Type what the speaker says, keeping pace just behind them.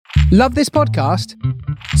Love this podcast?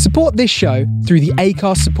 Support this show through the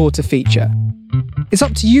Acast supporter feature. It's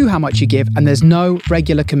up to you how much you give, and there's no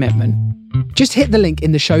regular commitment. Just hit the link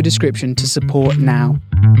in the show description to support now.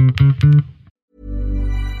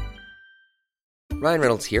 Ryan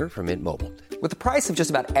Reynolds here from Mint Mobile. With the price of just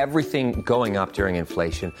about everything going up during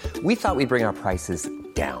inflation, we thought we'd bring our prices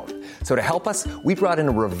down. So to help us, we brought in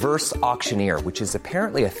a reverse auctioneer, which is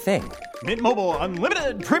apparently a thing. Mint Mobile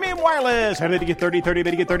Unlimited Premium Wireless. How to get 30, 30,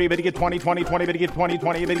 bit to get 30, bit to get 20, 20, 20, bit to get 20,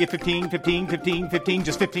 20, bit to get 15, 15, 15, 15,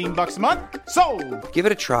 just $15 a month? Sold! Give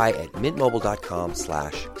it a try at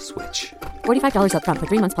mintmobile.com/switch. $45 up front for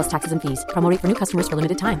 3 months plus taxes and fees. Promo rate for new customers for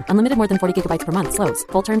limited time. Unlimited more than 40 gigabytes per month. Slows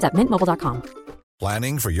full terms at mintmobile.com.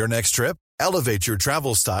 Planning for your next trip? Elevate your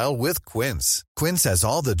travel style with Quince. Quince has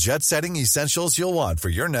all the jet-setting essentials you'll want for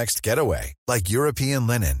your next getaway, like European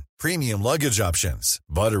linen, premium luggage options,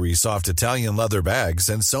 buttery soft Italian leather bags,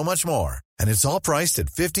 and so much more. And it's all priced at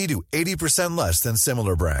 50 to 80% less than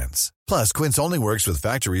similar brands. Plus, Quince only works with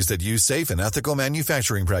factories that use safe and ethical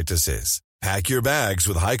manufacturing practices. Pack your bags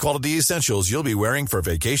with high-quality essentials you'll be wearing for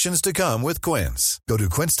vacations to come with Quince. Go to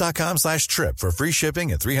quince.com/trip for free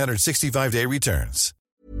shipping and 365-day returns.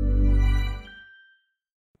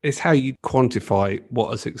 It's how you quantify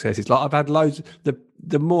what a success is. Like, I've had loads.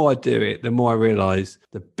 The more I do it, the more I realise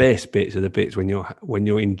the best bits are the bits when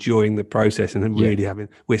you're enjoying the process and really having.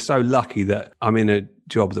 We're so lucky that I'm in a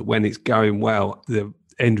job that when it's going well, the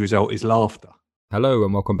end result is laughter. Hello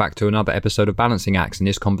and welcome back to another episode of Balancing Acts. In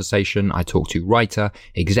this conversation, I talk to writer,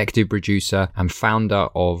 executive producer and founder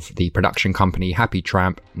of the production company Happy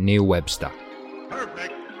Tramp, Neil Webster.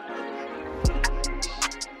 Perfect.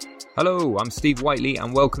 Hello, I'm Steve Whiteley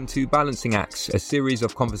and welcome to Balancing Acts, a series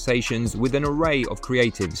of conversations with an array of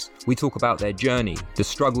creatives. We talk about their journey, the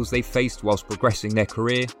struggles they faced whilst progressing their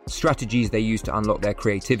career, strategies they use to unlock their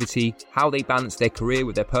creativity, how they balance their career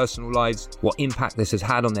with their personal lives, what impact this has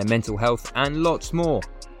had on their mental health, and lots more.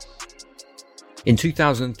 In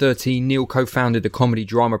 2013, Neil co-founded the comedy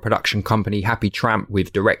drama production company Happy Tramp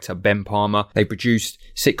with director Ben Palmer. They produced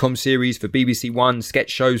sitcom series for BBC One, sketch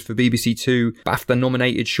shows for BBC Two,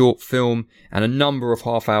 BAFTA-nominated short film, and a number of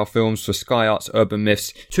half-hour films for Sky Arts Urban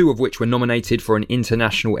Myths, 2 of which were nominated for an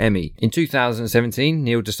international Emmy. In 2017,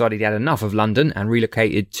 Neil decided he had enough of London and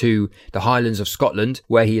relocated to the Highlands of Scotland,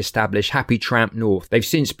 where he established Happy Tramp North. They've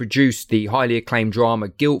since produced the highly acclaimed drama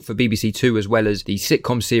Guilt for BBC Two, as well as the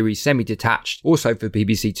sitcom series Semi-Detached, also for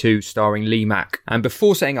BBC Two, starring Lee Mack. And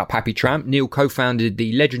before setting up Happy Tramp, Neil co-founded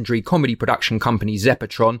the legendary comedy production company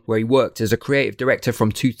Zeppotron, where he worked as a creative director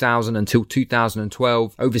from 2000 until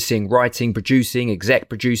 2012, overseeing writing, producing, exec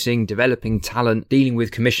producing, developing talent, dealing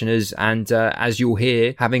with commissioners, and as you'll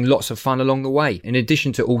hear, having lots of fun along the way. In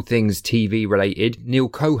addition to all things TV related, Neil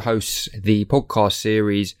co-hosts the podcast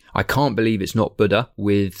series I Can't Believe It's Not Buddha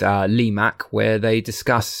with Lee Mack, where they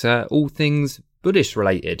discuss all things Buddhist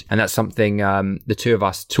related, and that's something the two of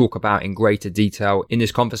us talk about in greater detail in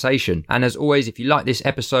this conversation. And as always, if you like this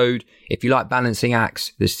episode, if you like Balancing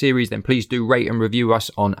Acts, this series, then please do rate and review us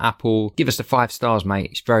on Apple. Give us the 5 stars, mate.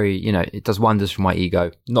 It's very, it does wonders for my ego.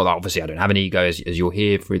 Not that obviously I don't have an ego, as you'll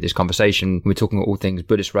hear through this conversation. We're talking all things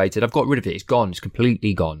Buddhist related. I've got rid of it. It's gone. It's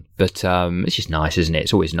completely gone. But it's just nice, isn't it?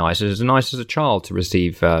 It's always nice. It's nice as a child to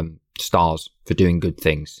receive stars for doing good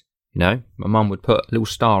things. My mum would put a little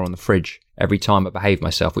star on the fridge every time I behaved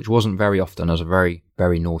myself, which wasn't very often. I was a very,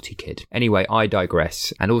 very naughty kid. Anyway, I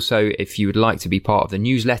digress. And also, if you would like to be part of the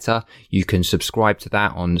newsletter, you can subscribe to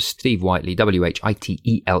that on Steve Whiteley, WHITELEY.co.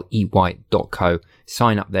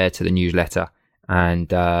 Sign up there to the newsletter and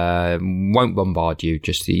won't bombard you,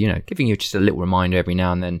 just giving you just a little reminder every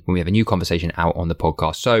now and then when we have a new conversation out on the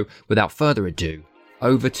podcast. So without further ado,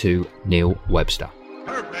 over to Neil Webster.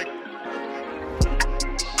 Perfect.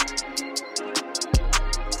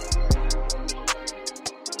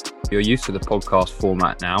 You're used to the podcast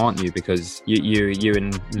format now, aren't you? Because you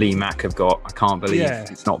and Lee Mack have got I Can't Believe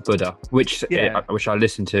It's Not Buddha, which I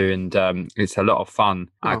listened to, and it's a lot of fun.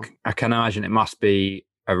 Oh. I can imagine it must be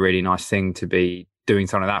a really nice thing to be doing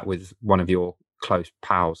something like that with one of your close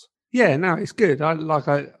pals. Yeah, no, it's good. I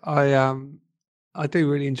do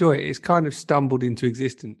really enjoy it. It's kind of stumbled into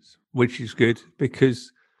existence, which is good,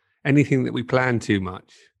 because anything that we plan too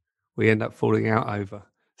much, we end up falling out over.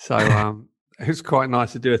 So it's quite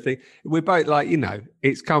nice to do a thing. We're both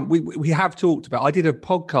it's come. We have talked about. I did a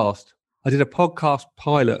podcast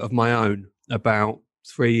pilot of my own about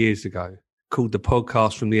 3 years ago called The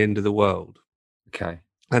Podcast from the End of the World. Okay.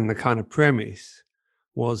 And the kind of premise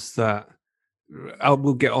was that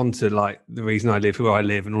we'll get on to the reason I live, where I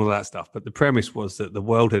live, and all that stuff. But the premise was that the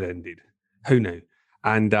world had ended. Who knew?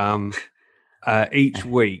 And each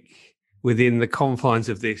week, within the confines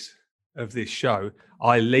of this of this show,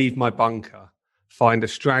 I leave my bunker, find a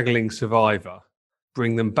straggling survivor,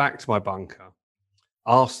 bring them back to my bunker,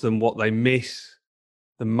 ask them what they miss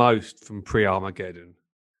the most from pre-Armageddon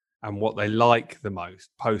and what they like the most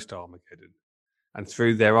post-Armageddon. And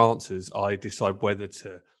through their answers, I decide whether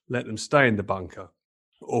to let them stay in the bunker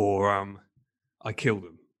or I kill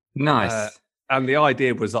them. Nice. And the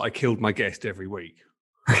idea was that I killed my guest every week.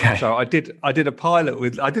 Okay. So I did a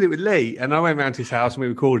pilot I did it with Lee, and I went round to his house and we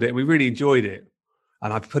recorded it and we really enjoyed it.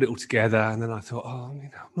 And I put it all together, and then I thought,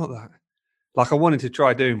 I'm not that. Like, I wanted to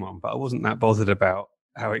try doing one, but I wasn't that bothered about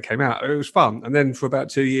how it came out. It was fun. And then for about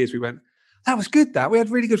 2 years we went, that was good, that. We had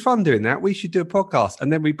really good fun doing that. We should do a podcast.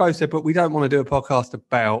 And then we both said, but we don't want to do a podcast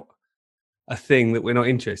about a thing that we're not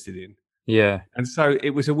interested in. Yeah. And so it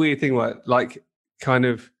was a weird thing where, like, kind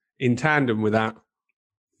of in tandem with that,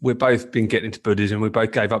 we've both been getting into Buddhism. We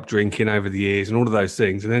both gave up drinking over the years and all of those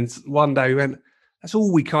things. And then one day we went, that's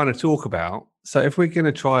all we kind of talk about. So if we're going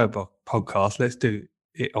to try a podcast, let's do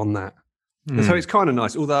it on that. And so it's kind of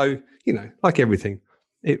nice, although, like everything,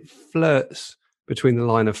 it flirts between the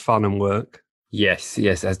line of fun and work. Yes,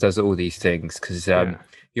 as does all these things, because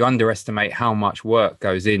you underestimate how much work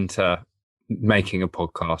goes into making a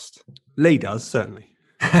podcast. Lee does, certainly.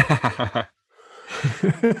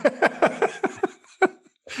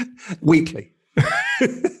 Weekly.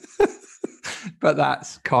 But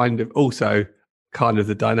that's kind of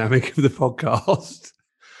the dynamic of the podcast.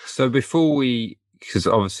 So before because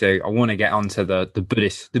obviously I want to get onto the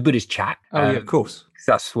Buddhist chat. Oh, yeah, of course.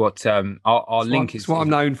 That's what our link is. It's what I'm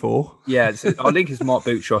known for. Yeah, so our link is Mark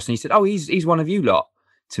Boutros, and he said, he's one of you lot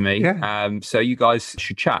to me. Yeah. So you guys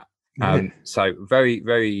should chat. So very,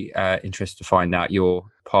 very interested to find out your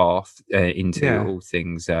path into all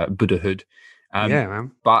things Buddhahood.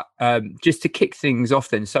 Man. But just to kick things off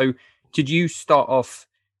then, so did you start off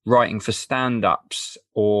writing for stand-ups,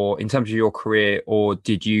 or in terms of your career, or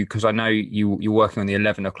did you, because I know you're working on the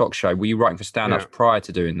 11 o'clock show, were you writing for stand-ups prior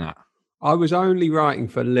to doing that? I was only writing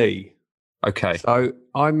for Lee. Okay. So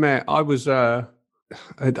I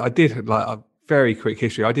did like a very quick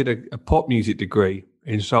history. I did a pop music degree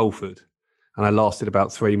in Salford, and I lasted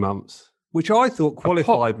about 3 months, which I thought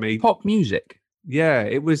qualified me. Pop music? Yeah,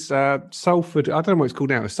 it was Salford. I don't know what it's called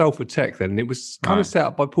now. It was Salford Tech then. And it was kind of set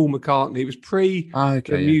up by Paul McCartney. It was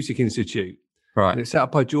the Music Institute. Right. And it's set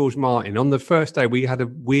up by George Martin. On the first day, we had a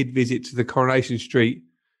weird visit to the Coronation Street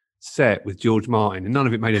set with George Martin, and none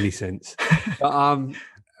of it made any sense.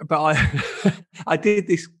 but I did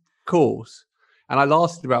this course, and I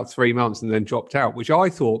lasted about 3 months and then dropped out, which I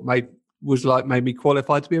thought made me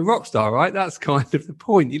qualified to be a rock star, right? That's kind of the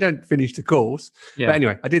point. You don't finish the course. Yeah. But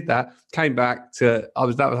anyway, I did that, came back that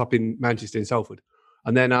was up in Manchester in Salford.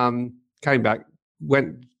 And then came back,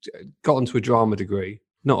 got onto a drama degree,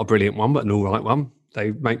 not a brilliant one, but an all right one.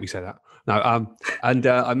 They make me say that. No, and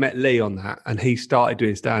I met Lee on that, and he started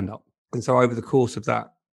doing stand-up. And so over the course of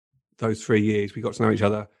those 3 years, we got to know each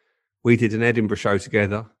other. We did an Edinburgh show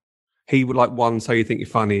together. He would won So You Think You're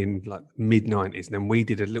Funny in mid-90s, and then we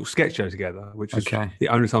did a little sketch show together, which was the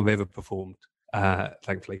only time I've ever performed,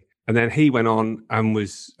 thankfully. And then he went on and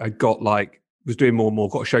was doing more and more,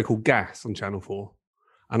 got a show called Gas on Channel 4.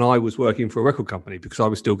 And I was working for a record company because I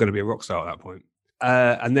was still going to be a rock star at that point.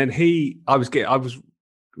 And then I was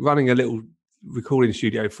running a little recording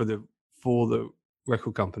studio for the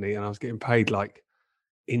record company, and I was getting paid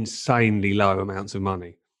insanely low amounts of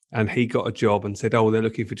money. And he got a job and said, they're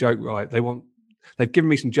looking for joke writers. They've given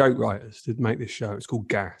me some joke writers to make this show. It's called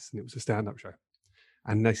Gas, and it was a stand-up show.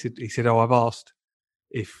 And he said, I've asked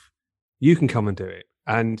if you can come and do it.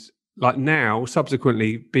 And now,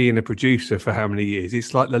 subsequently being a producer for how many years,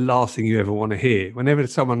 it's the last thing you ever want to hear. Whenever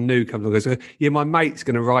someone new comes and goes, yeah, my mate's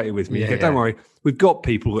going to write it with me. Don't worry, we've got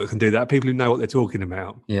people that can do that, people who know what they're talking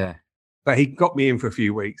about. Yeah. But he got me in for a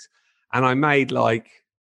few weeks, and I made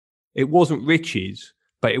it wasn't riches,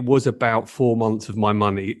 but it was about 4 months of my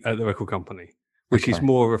money at the record company, which is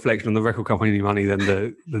more a reflection on the record company money than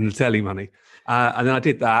the telly money. And then I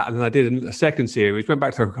did that, and then I did a second series, went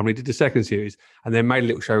back to the record company, did the second series, and then made a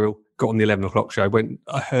little show reel, got on the 11 o'clock show.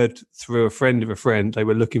 I heard through a friend of a friend, they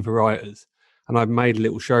were looking for writers, and I made a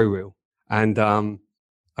little show reel. And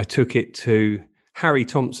I took it to Harry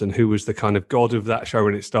Thompson, who was the kind of god of that show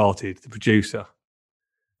when it started, the producer.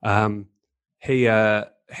 He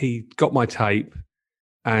got my tape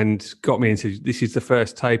and got me into, this is the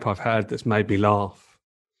first tape I've had that's made me laugh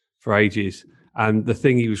for ages. And the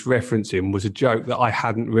thing he was referencing was a joke that I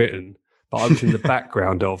hadn't written, but I was in the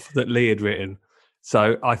background of, that Lee had written.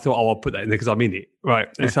 So I thought, I'll put that in there because I'm in it. Right.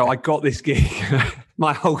 And so I got this gig.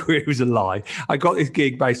 My whole career was a lie. I got this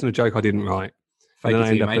gig based on a joke I didn't write. Fake it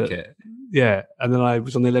till you make it. Yeah. And then I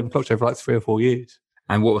was on the 11 o'clock show for like 3 or 4 years.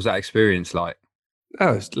 And what was that experience like?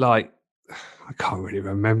 Oh, it's like, I can't really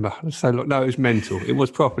remember. So no, it was mental. It was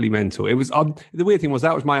properly mental. It was, the weird thing was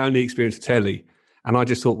that was my only experience of telly. And I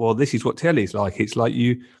just thought, well, this is what telly's like. It's like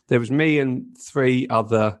there was me and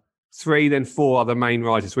then 4 other main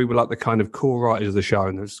writers. We were like the kind of core writers of the show.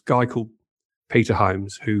 And there's a guy called Peter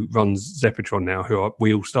Holmes who runs Zeppotron now,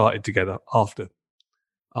 we all started together after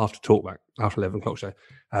Talkback, after 11 o'clock show.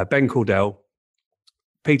 Ben Cordell,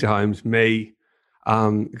 Peter Holmes, me,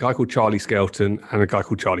 a guy called Charlie Skelton, and a guy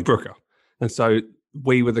called Charlie Brooker. And so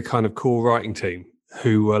we were the kind of core writing team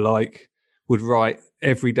who were like, would write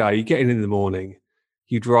every day. You get in the morning,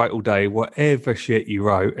 you'd write all day. Whatever shit you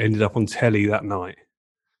wrote ended up on telly that night,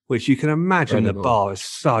 which you can imagine Incredible. the bar is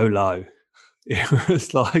so low. It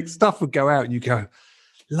was like stuff would go out and you go,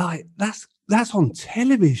 like, that's on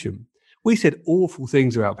television. We said awful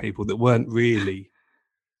things about people that weren't really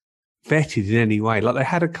vetted in any way. Like they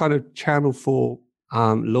had a kind of Channel 4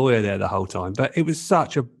 lawyer there the whole time, but it was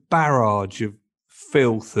such a barrage of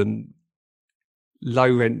filth and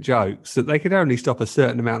low rent jokes that they could only stop a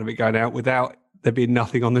certain amount of it going out without there being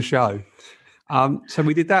nothing on the show. So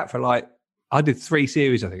we did that for I did 3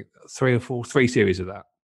 series, I think, 3 or 4, 3 series of that.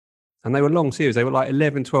 And they were long series. They were like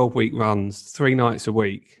 11, 12 week runs, 3 nights a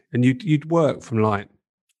week. And you'd work from like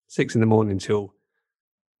 6 in the morning until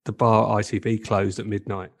the bar ITV closed at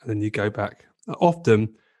midnight. And then you go back.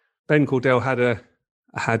 Often, Ben Cordell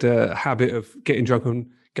had a habit of getting drunk and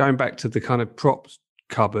going back to the kind of props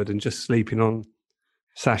cupboard and just sleeping on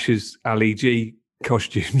Sasha's Ali G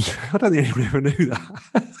costumes. I don't think anyone ever knew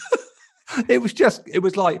that. It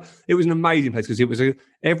was an amazing place because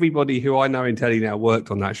everybody who I know in telly now worked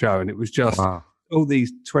on that show, and it was just all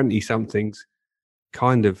these 20-somethings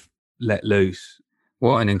kind of let loose.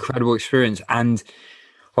 What an incredible experience. And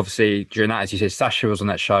obviously during that, as you said, Sasha was on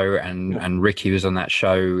that show and Ricky was on that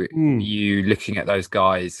show. You looking at those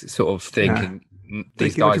guys sort of thinking,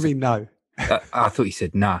 these guys... What do you mean no? I thought you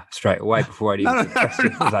said nah straight away before I'd even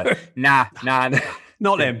question. I was like, nah.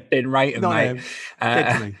 Not them. Didn't rate them,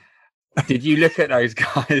 mate. Did you look at those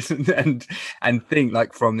guys and think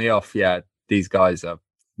like from the off, yeah, these guys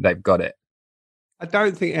they've got it? I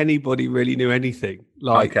don't think anybody really knew anything.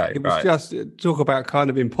 It was just talk about kind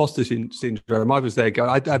of imposter syndrome. I was there going,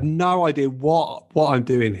 I have no idea what I'm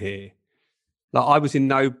doing here. Like I was in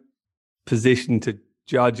no position to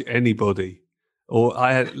judge anybody, or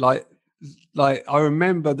I had like I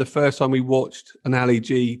remember the first time we watched an Ali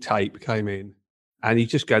G tape came in. And you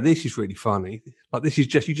just go, this is really funny. Like, you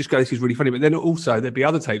just go, this is really funny. But then also there'd be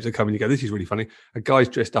other tapes that come and you go, this is really funny. A guy's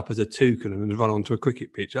dressed up as a toucan and run onto a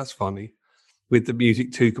cricket pitch. That's funny. With the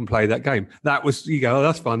music, toucan play that game. That was, you go, oh,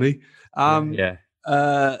 that's funny. But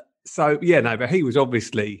he was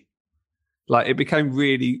obviously, like, it became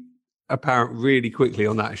really apparent really quickly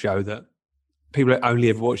on that show that people had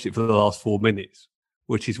only ever watched it for the last 4 minutes,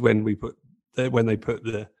 which is when they put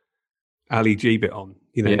the Ali G bit on,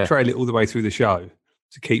 trail it all the way through the show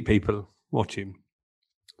to keep people watching.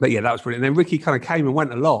 But yeah, that was brilliant. And then Ricky kind of came and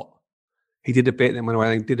went a lot. He did a bit, then went away,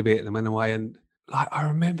 then did a bit, then went away. And like, I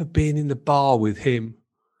remember being in the bar with him.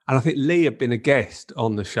 And I think Lee had been a guest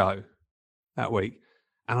on the show that week.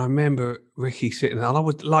 And I remember Ricky sitting there, and I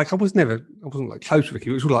wasn't like close to Ricky.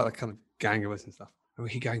 It was all like a kind of gang of us and stuff. And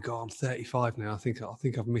Ricky going, God, I'm 35 now. I think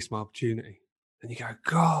I've missed my opportunity. And you go,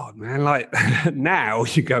 God, man, like now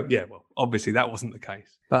you go, yeah, well, obviously that wasn't the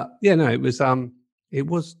case. But yeah, no, it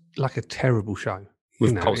was like a terrible show.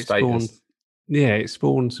 With cult status. It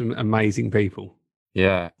spawned some amazing people.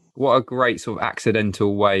 Yeah. What a great sort of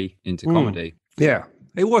accidental way into comedy. Yeah.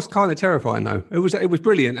 It was kind of terrifying though. It was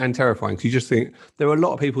brilliant and terrifying because you just think there were a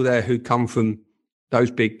lot of people there who come from those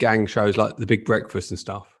big gang shows like The Big Breakfast and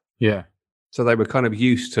stuff. Yeah. So they were kind of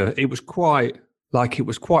used to, it was quite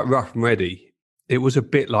rough and ready. It was a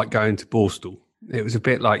bit like going to Borstal. It was a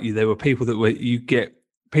bit like there were people you get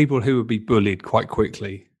people who would be bullied quite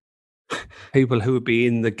quickly, people who would be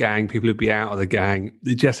in the gang, people who'd be out of the gang.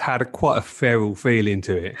 It just had quite a feral feeling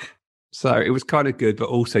to it. So it was kind of good, but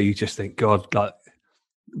also you just think, God, like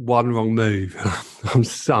one wrong move, I'm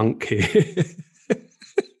sunk here.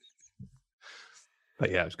 But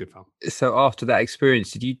yeah, it was good fun. So after that experience,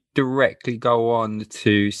 did you directly go on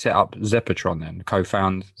to set up Zeppotron then,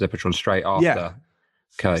 co-found Zeppotron straight after? Yeah.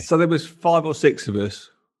 Okay. So there was 5 or 6 of us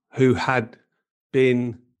who had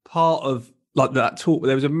been part of like that talk.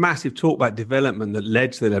 There was a massive Talkback development that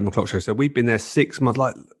led to the 11 o'clock show. So we've been there 6 months.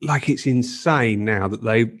 Like it's insane now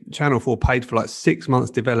that Channel 4 paid for like 6 months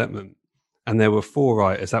development. And there were 4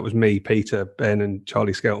 writers. That was me, Peter, Ben and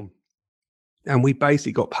Charlie Skelton. And we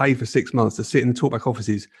basically got paid for 6 months to sit in the Talkback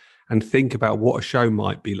offices and think about what a show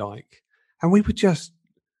might be like. And we were just,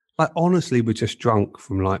 like, honestly, we're just drunk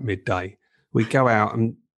from like midday. We'd go out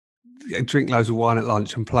and drink loads of wine at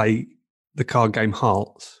lunch and play the card game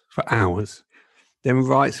Hearts for hours. Then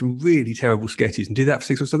write some really terrible sketches and do that for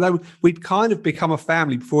 6 months. So we'd kind of become a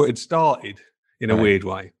family before it had started in a weird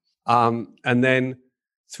way. And then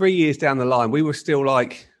 3 years down the line, we were still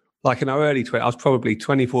like in our early 20s, I was probably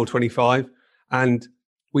 24, 25. And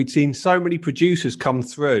we'd seen so many producers come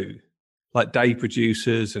through, like day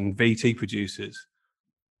producers and VT producers.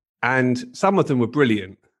 And some of them were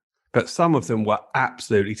brilliant, but some of them were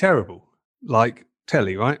absolutely terrible, like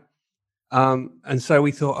telly, right? And so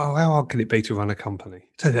we thought, oh, how hard can it be to run a company?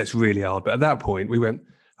 So that's really hard. But at that point, we went,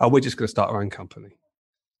 oh, we're just going to start our own company.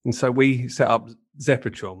 And so we set up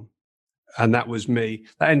Zeppotron, and that was me.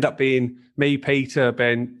 That ended up being me, Peter,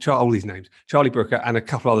 Ben, all these names, Charlie Brooker, and a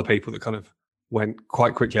couple other people that kind of went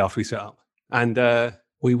quite quickly after we set up. And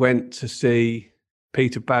we went to see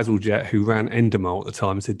Peter Bazalgette, who ran Endemol at the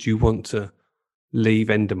time, and said, do you want to leave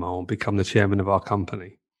Endemol and become the chairman of our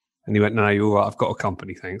company? And he went, no, you're all right. I've got a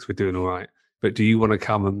company, thanks. We're doing all right. But do you want to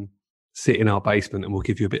come and sit in our basement and we'll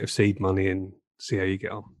give you a bit of seed money and see how you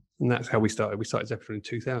get on? And that's how we started. We started Zeppotron in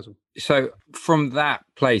 2000. So from that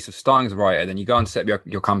place of starting as a writer, then you go and set up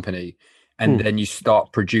your company, and then you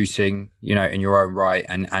start producing, in your own right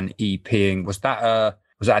and EPing. Was that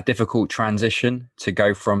a difficult transition to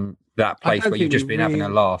go from that place where you've just been having a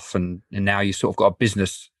laugh and now you sort of got a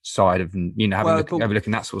business side of,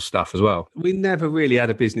 overlooking that sort of stuff as well? We never really had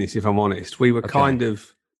a business, if I'm honest. We were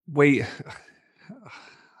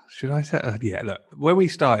should I say? Yeah, look, when we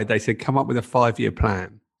started, they said, come up with a 5-year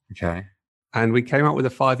plan. Okay. And we came up with a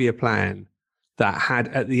 5-year plan that had,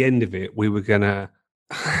 at the end of it, we were going to,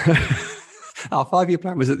 our 5-year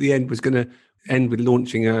plan was at the end, was going to end with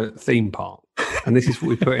launching a theme park. And this is what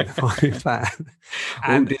we put in the 5-year plan.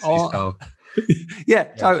 And yeah,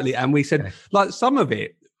 totally. And we said, like, some of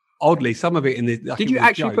it in the... Did you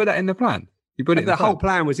actually put that in the plan? You put it in the whole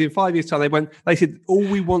plan was in 5 years' time. They said, all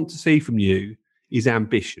we want to see from you is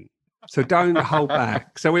ambition. So don't hold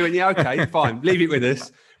back. So we went, yeah, okay, fine. Leave it with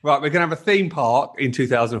us. Right, we're going to have a theme park in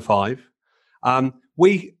 2005.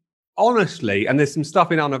 We honestly, and there's some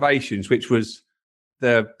stuff in Innovations, which was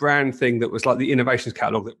the brand thing that was like the innovations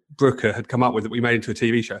catalog that Brooker had come up with that we made into a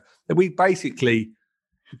TV show. That we basically,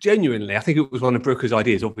 genuinely, I think it was one of Brooker's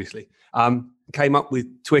ideas, obviously, came up with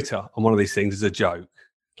Twitter on one of these things as a joke.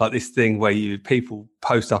 Like this thing where people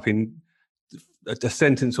post up in a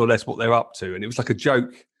sentence or less what they're up to. And it was like a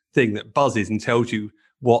joke thing that buzzes and tells you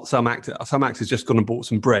what some actor's just gone and bought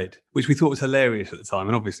some bread, which we thought was hilarious at the time,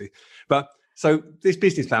 and obviously. But so this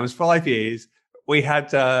business plan was 5 years. We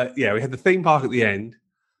had we had the theme park at the end.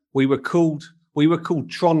 We were called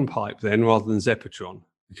Tron Pipe then rather than Zeppotron.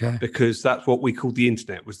 Okay. Because that's what we called the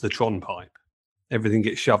internet, was the Tron Pipe. Everything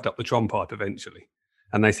gets shoved up the Tron Pipe eventually.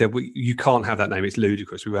 And they said, you can't have that name, it's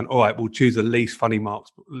ludicrous. We went, all right, we'll choose the least funny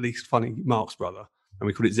Marx brother, and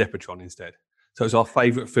we called it Zeppotron instead. So it's our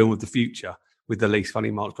favourite film of the future, with the least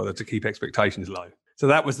funny Marx brother, to keep expectations low. So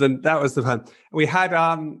that was the plan. We had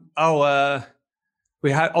on the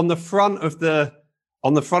front of the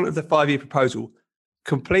 5-year proposal,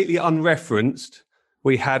 completely unreferenced,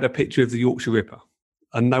 we had a picture of the Yorkshire Ripper,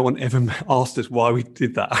 and no one ever asked us why we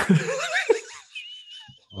did that.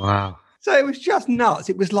 Wow. So it was just nuts.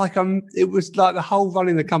 It was like the whole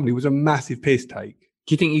running the company was a massive piss take.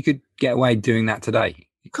 Do you think you could get away doing that today?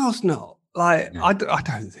 Of course not. No. I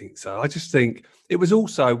don't think so. I just think it was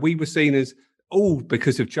also, we were seen as all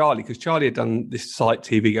because of Charlie, because Charlie had done this site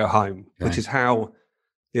TV Go Home, which is how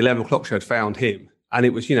the 11 o'clock show had found him. And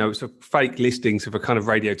it was, it's a fake listings of a kind of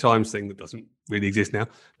Radio Times thing that doesn't really exist now.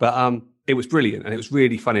 But it was brilliant and it was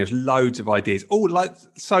really funny. There was loads of ideas. All like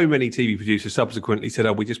so many TV producers subsequently said,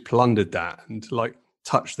 oh, we just plundered that. And like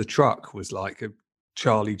Touch the Truck was like a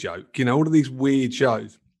Charlie joke, all of these weird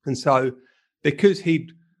shows. And so because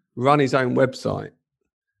he'd run his own website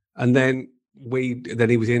and then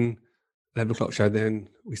he was in 11 o'clock show, then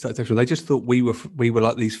we started Zeppotron. They just thought we were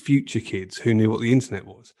like these future kids who knew what the internet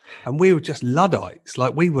was. And we were just Luddites.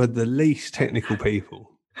 Like we were the least technical people.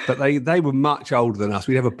 But they were much older than us.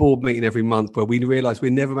 We'd have a board meeting every month where we realised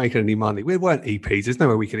we're never making any money. We weren't EPs. There's no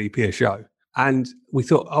way we could EP a show. And we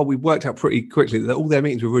thought, we worked out pretty quickly that all their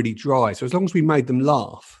meetings were really dry. So as long as we made them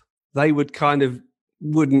laugh, they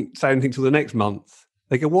wouldn't say anything till the next month.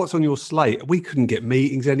 They go, what's on your slate? We couldn't get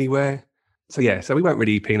meetings anywhere. So we weren't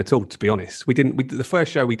really EPing at all, to be honest. The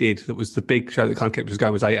first show we did that was the big show that kind of kept us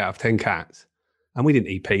going was 8 out of 10 Cats. And we didn't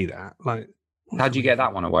EP that. Like, how'd you get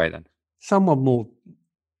that one away then? Someone more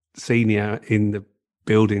senior in the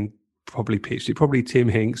building probably pitched it. Probably Tim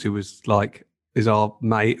Hinks, who was is our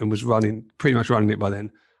mate and was pretty much running it by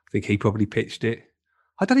then. think he probably pitched it.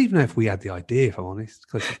 I don't even know if we had the idea, if I'm honest,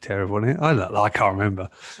 because he's terrible on it. I can't remember.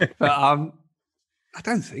 But I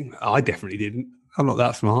don't think, I definitely didn't. I'm not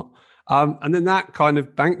that smart. And then that kind of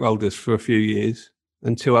bankrolled us for a few years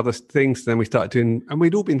until other things. Then we started doing, and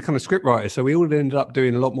we'd all been kind of script writers. So we all ended up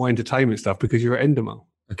doing a lot more entertainment stuff because you're at Endemol.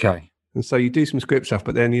 Okay. And so you do some script stuff,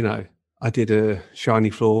 but then, I did a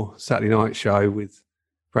Shiny Floor Saturday night show with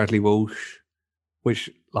Bradley Walsh,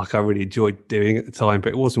 which I really enjoyed doing at the time, but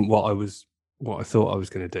it wasn't what I thought I was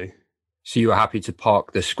going to do. So you were happy to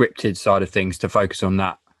park the scripted side of things to focus on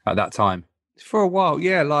that at that time? For a while,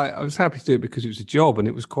 yeah. I was happy to do it because it was a job and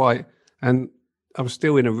it was and I was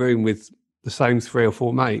still in a room with the same 3 or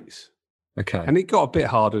 4 mates. Okay. And it got a bit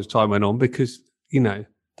harder as time went on because,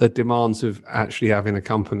 the demands of actually having a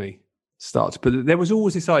company started. But there was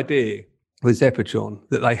always this idea with Zeppotron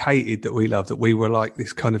that they hated that we loved, that we were like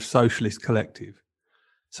this kind of socialist collective.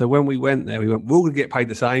 So when we went there, we're all going to get paid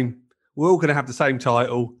the same. We're all going to have the same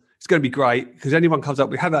title. It's going to be great because anyone comes up.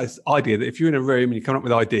 We had this idea that if you're in a room and you come up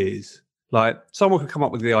with ideas, like someone could come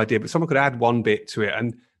up with the idea, but someone could add one bit to it.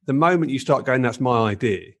 And the moment you start going, that's my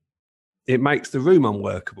idea, it makes the room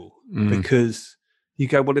unworkable because you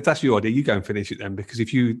go, well, if that's your idea, you go and finish it then. Because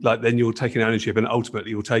if you then you're taking ownership and ultimately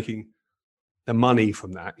you're taking the money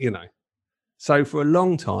from that, So for a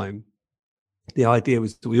long time, the idea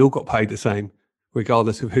was that we all got paid the same,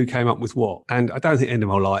 regardless of who came up with what. And I don't think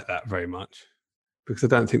Endemol liked that very much because I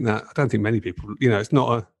don't think many people, it's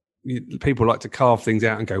not people like to carve things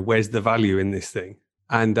out and go, where's the value in this thing?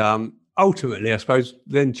 And ultimately, I suppose,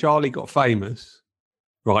 then Charlie got famous,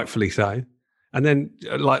 rightfully so. And then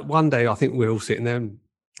one day, I think we were all sitting there and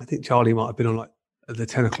I think Charlie might have been on the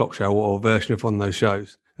 10 o'clock show or a version of one of those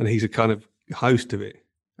shows. And he's a kind of host of it.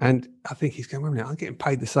 And I think he's going, wait a minute, I'm getting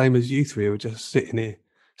paid the same as you three who are just sitting here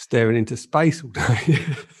staring into space all day.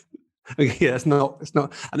 Yeah, it's not.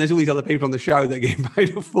 And there's all these other people on the show that are getting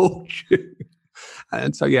paid a fortune.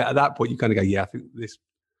 And so, at that point, you kind of go, I think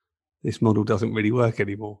this model doesn't really work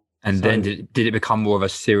anymore. And then did it become more of a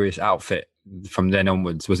serious outfit from then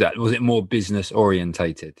onwards? Was it more business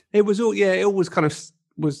orientated? It was all, it always kind of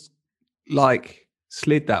was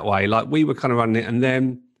slid that way. We were kind of running it. And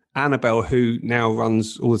then Annabelle, who now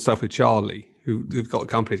runs all the stuff with Charlie, who've got a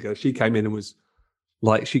company together, she came in and was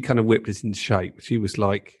she kind of whipped us into shape. She was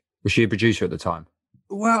was she a producer at the time?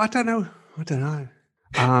 Well, I don't know. I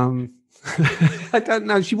don't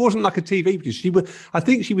know. She wasn't like a TV producer. I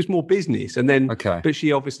think she was more business. And then, but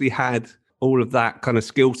she obviously had all of that kind of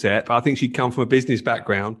skill set. But I think she'd come from a business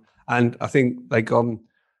background. And I think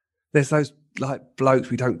there's those blokes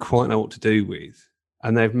we don't quite know what to do with.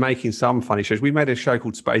 And they're making some funny shows. We made a show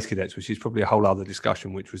called Space Cadets, which is probably a whole other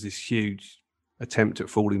discussion, which was this huge attempt at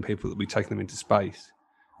fooling people that we'd taken them into space.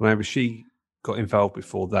 Whenever she got involved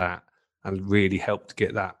before that and really helped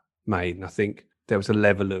get that made. And I think there was a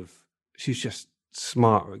level of, she's just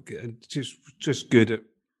smart, just good at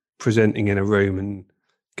presenting in a room and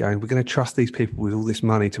going, we're going to trust these people with all this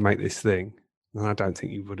money to make this thing. And I don't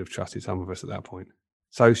think you would have trusted some of us at that point.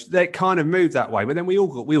 So they kind of moved that way. But then we all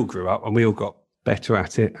grew up and we all got better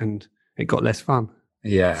at it and it got less fun.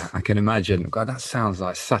 Yeah, I can imagine. God, that sounds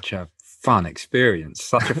like such a fun experience,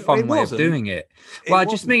 such a fun way of doing it. Well, I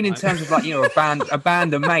just mean in terms of a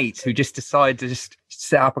band of mates who just decide to just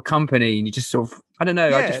set up a company and you just sort of, I don't know.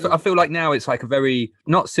 Yeah, I feel like now it's like a very,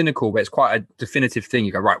 not cynical, but it's quite a definitive thing.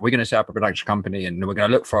 You go, right, we're going to set up a production company and we're going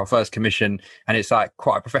to look for our first commission. And it's like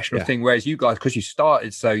quite a professional thing. Whereas you guys, because you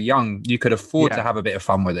started so young, you could afford to have a bit of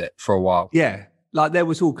fun with it for a while. Yeah. There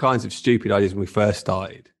was all kinds of stupid ideas when we first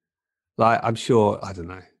started. I'm sure, I don't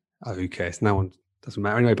know. Oh, who cares? No one, doesn't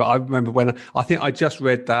matter anyway. But I remember when I think I just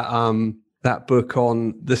read that book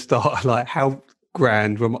on the start, how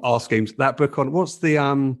grand were our schemes. That book on, what's the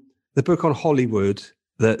book on Hollywood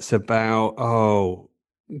that's about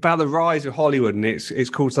the rise of Hollywood, and it's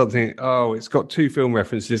called something. It's got 2 film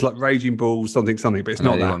references, like Raging Bull, something, but it's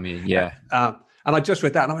not that. I mean, yeah. And I just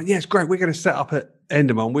read that, and I went, "Yeah, it's great. We're going to set up at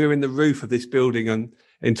Endemol. We're in the roof of this building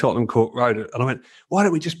in Tottenham Court Road." And I went, "Why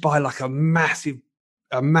don't we just buy a massive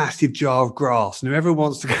jar of grass, and whoever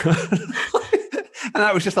wants to go?" And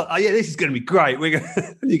that was just this is going to be great.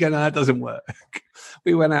 And you go, "No, that doesn't work."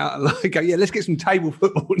 We went out and go, let's get some table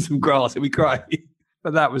football and some grass. It'd be great.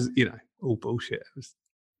 But that was, all bullshit.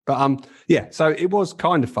 So it was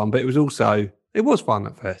kind of fun, but it was fun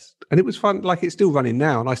at first. And it was fun, it's still running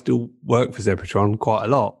now. And I still work for Zeppotron quite a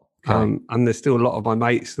lot. Okay. And there's still a lot of my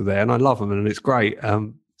mates are there and I love them and it's great.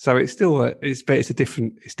 So it's still, it's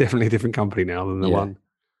definitely a different company now than the one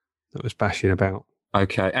that was bashing about.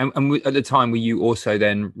 Okay. And at the time, were you also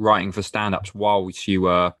then writing for stand-ups whilst you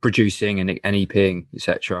were producing and EPing,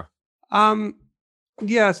 etc.?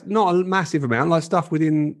 Yeah, it's not a massive amount. Like stuff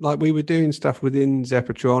within, like we were doing stuff within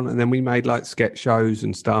Zeppotron, and then we made like sketch shows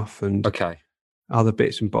and stuff and other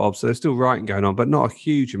bits and bobs. So there's still writing going on, but not a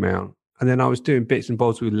huge amount. And then I was doing bits and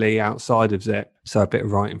bobs with Lee outside of Zepp. So a bit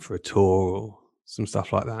of writing for a tour or some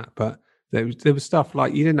stuff like that. But there was stuff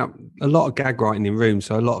like you'd end up a lot of gag writing in rooms.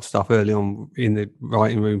 So a lot of stuff early on in the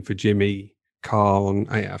writing room for Jimmy Carr on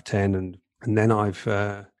 8 out of 10. And then I've,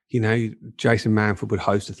 Jason Manford would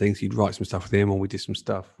host the things. He'd write some stuff with him, or we did some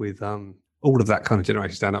stuff with all of that kind of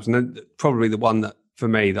generation stand-ups. And then probably the one that, for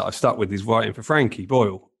me, that I've stuck with is writing for Frankie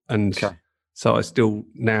Boyle. And so I still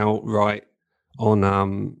now write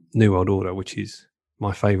on New World Order, which is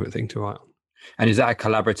my favourite thing to write on. And is that a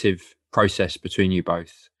collaborative process between you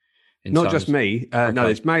both? Not just me. No,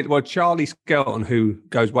 it's made. Well, Charlie Skelton, who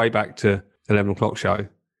goes way back to 11 O'Clock Show,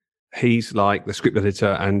 he's like the script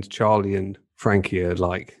editor, and Charlie and Frankie are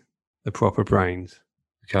like the proper brains.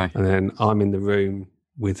 Okay. And then I'm in the room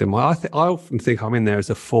with them. I often think I'm in there as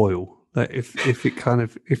a foil. That if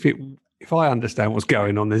I understand what's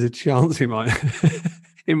going on, there's a chance it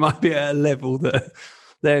might be at a level that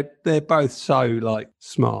they're both so like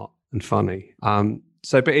smart and funny.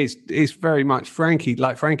 But it's very much Frankie.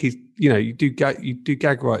 Like Frankie's, you do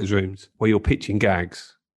gag writers' rooms where you're pitching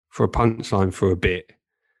gags for a punchline for a bit,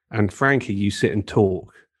 and Frankie, you sit and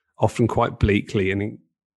talk, often quite bleakly and in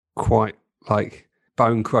quite like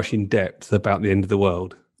bone crushing depth about the end of the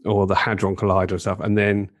world or the Hadron Collider and stuff.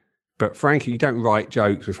 But Frankie, you don't write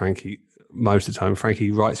jokes with Frankie most of the time.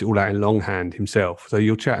 Frankie writes it all out in longhand himself. So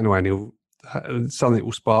you're chatting away and something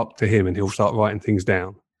will spark to him and he'll start writing things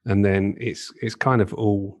down. And then it's kind of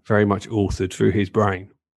all very much authored through his brain.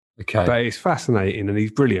 Okay. But it's fascinating and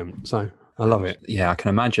he's brilliant. So I love it. Yeah, I can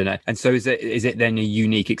imagine it. And so is it then a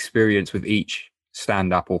unique experience with each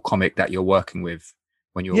stand-up or comic that you're working with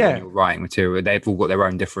when you're writing material? They've all got their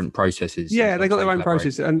own different processes. Yeah, they got their own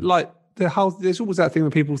process. And like there's always that thing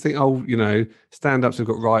when people think, stand-ups have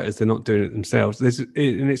got writers, they're not doing it themselves. And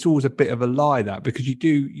it's always a bit of a lie, that, because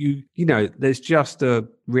there's just a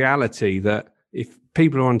reality that if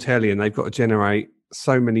people are on telly and they've got to generate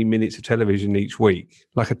so many minutes of television each week,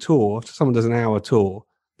 like a tour, if someone does an hour tour,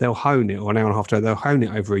 they'll hone it, or an hour and a half tour, they'll hone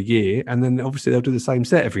it over a year. And then obviously they'll do the same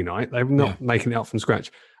set every night. They're not making it up from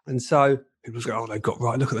scratch. And so people go, they've got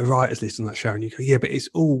look at the writers list on that show. And you go, yeah, but it's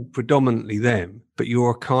all predominantly them. But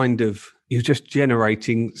you're just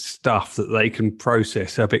generating stuff that they can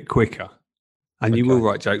process a bit quicker. And you will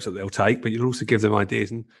write jokes that they'll take, but you'll also give them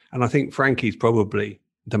ideas. And I think Frankie's probably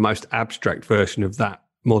the most abstract version of that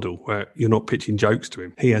model, where you're not pitching jokes to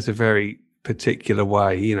him. He has a very particular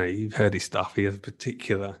way, you've heard his stuff. He has a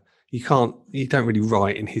particular, you don't really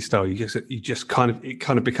write in his style. It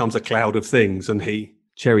kind of becomes a cloud of things and he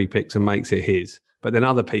cherry picks and makes it his. But then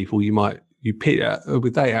other people, you pitch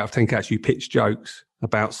with 8 out of 10 Cats, you pitch jokes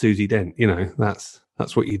about Susie Dent, that's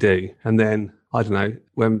what you do. And then, I don't know,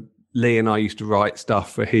 when Lee and I used to write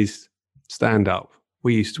stuff for his stand-up,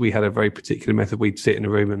 we had a very particular method. We'd sit in a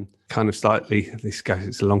room and kind of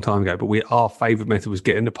it's a long time ago, but our favourite method was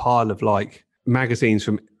getting a pile of like magazines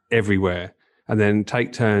from everywhere and then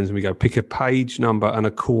take turns and we go pick a page number and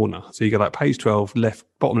a corner. So you go like page 12,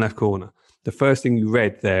 bottom left corner. The first thing you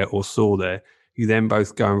read there or saw there, you then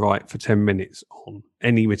both go and write for 10 minutes on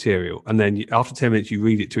any material. And then after 10 minutes, you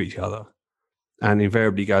read it to each other and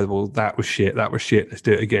invariably go, well, that was shit, let's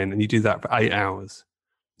do it again. And you do that for 8 hours.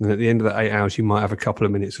 And at the end of the 8 hours, you might have a couple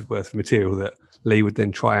of minutes worth of material that Lee would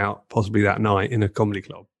then try out possibly that night in a comedy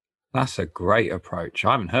club. That's a great approach.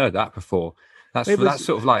 I haven't heard that before. That's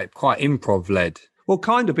sort of like quite improv led. Well,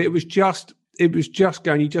 kind of. It was just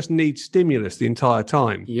going, you just need stimulus the entire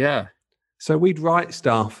time. Yeah. So we'd write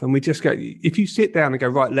stuff and we just go, if you sit down and go,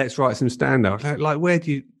 right, let's write some stand-up. Like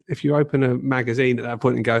if you open a magazine at that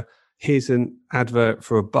point and go, here's an advert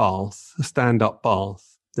for a bath, a stand-up bath,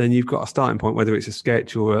 then you've got a starting point, whether it's a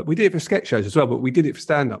sketch or we did it for sketch shows as well, but we did it for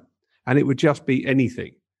stand-up and it would just be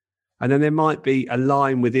anything. And then there might be a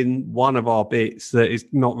line within one of our bits that is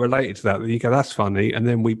not related to that you go, that's funny. And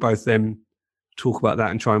then we both then talk about that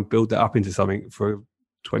and try and build that up into something for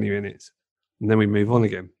 20 minutes. And then we move on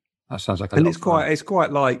again. That sounds like it's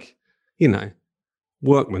quite like,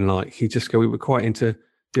 workman-like. You just go, we were quite into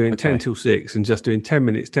doing 10 till 6 and just doing 10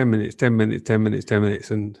 minutes.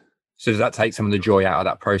 And so does that take some of the joy out of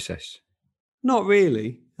that process? Not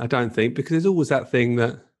really, I don't think, because there's always that thing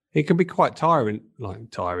that it can be quite tiring,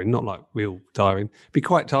 not like real tiring, be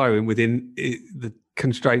quite tiring within the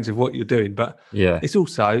constraints of what you're doing. But it's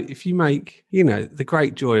also, if you make, the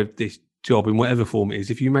great joy of this job in whatever form it is,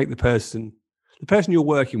 if you make the person you're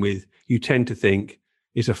working with, you tend to think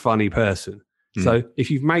is a funny person. So if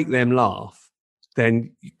you make them laugh,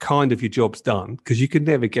 then kind of your job's done, because you can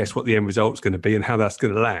never guess what the end result's going to be and how that's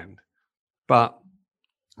going to land. But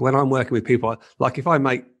when I'm working with people, like if I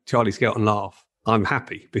make Charlie Skelton laugh, I'm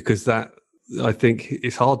happy, because that, I think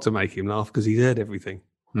it's hard to make him laugh because he's heard everything.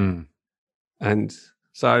 And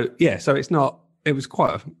so, yeah, so it's not, it was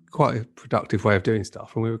quite a productive way of doing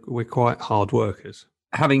stuff. And we're quite hard workers.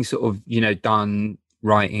 Having sort of, done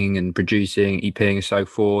writing and producing, EPing and so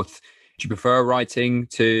forth, do you prefer writing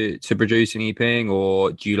to producing, EPing,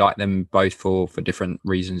 or do you like them both for different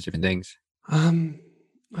reasons, different things?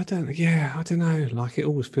 I don't know. Like, it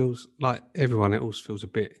always feels like everyone, it always feels a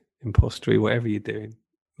bit impostery, whatever you're doing.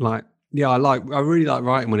 Like, yeah, I really like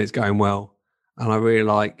writing when it's going well. And I really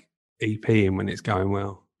like EPing when it's going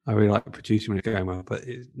well. I really like producing when it's going well, but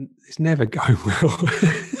it's never going well.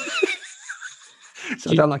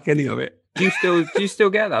 So I don't like any of it. Do you still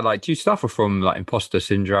get that? Like, do you suffer from like imposter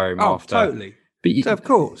syndrome? Oh, after? Totally. But of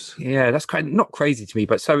course. Yeah, that's not crazy to me,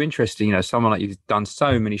 but so interesting. Someone like you've done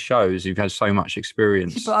so many shows, you've had so much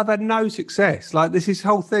experience. Yeah, but I've had no success. Like, this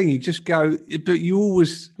whole thing, you just go, but you're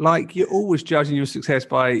always judging your success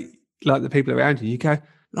by like the people around you. You go,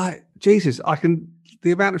 like, Jesus,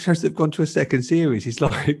 the amount of shows that have gone to a second series is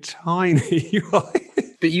like tiny.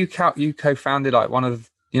 But you co-founded like one of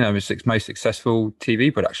the most successful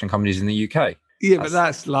TV production companies in the UK. Yeah, but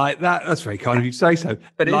that's very kind of you to say so.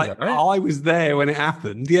 But like, right? I was there when it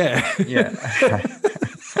happened. Yeah. Yeah.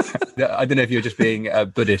 I don't know if you're just being a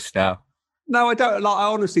Buddhist now. No, I don't. Like, I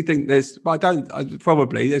honestly think there's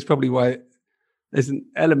probably where there's an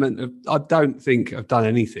element of, I don't think I've done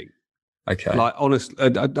anything. Okay. Like, honestly,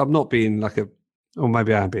 I'm not being like or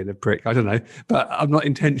maybe I am being a prick. I don't know, but I'm not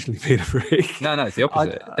intentionally being a prick. No, it's the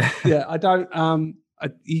opposite. I don't.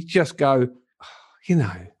 You just go,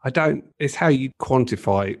 I don't, it's how you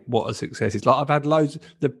quantify what a success is. Like, I've had loads,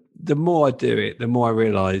 the more I do it, the more I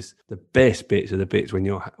realise the best bits are the bits when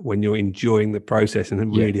you're enjoying the process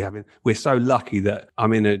and really we're so lucky that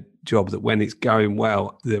I'm in a job that when it's going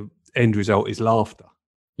well, the end result is laughter.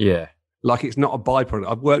 Yeah. Like, it's not a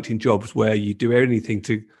byproduct. I've worked in jobs where you do anything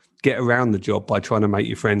to get around the job by trying to make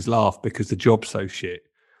your friends laugh because the job's so shit.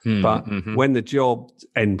 But when the job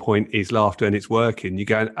endpoint is laughter and it's working, you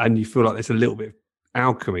go and you feel like there's a little bit of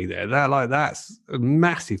alchemy there. That's a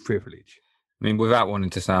massive privilege. I mean, without wanting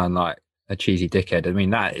to sound like a cheesy dickhead, I mean,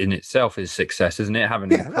 that in itself is success, isn't it?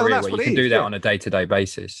 Having a career where you can do that on a day-to-day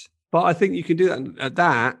basis. But I think you can do that.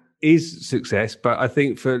 That is success. But I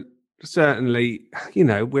think for certainly,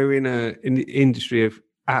 we're in an industry of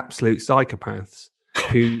absolute psychopaths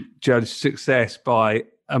who judge success by,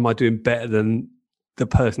 am I doing better than the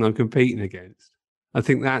person I'm competing against? I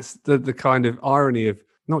think that's the kind of irony of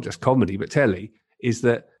not just comedy, but telly, is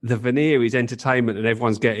that the veneer is entertainment and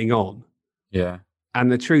everyone's getting on. Yeah.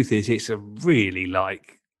 And the truth is, it's a really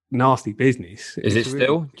nasty business. Is it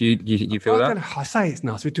still? Do you feel that? I say it's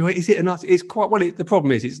nasty. Is it a nasty? It's quite, well, the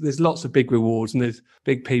problem is there's lots of big rewards and there's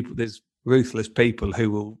big people, there's ruthless people who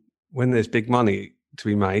will, when there's big money to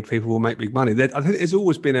be made, people will make big money. I think there's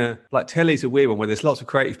always been telly's a weird one where there's lots of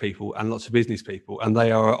creative people and lots of business people, and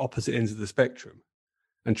they are at opposite ends of the spectrum.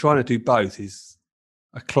 And trying to do both is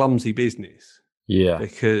a clumsy business. Yeah.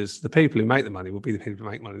 Because the people who make the money will be the people who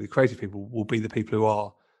make money. The creative people will be the people who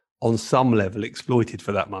are on some level exploited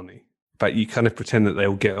for that money. But you kind of pretend that they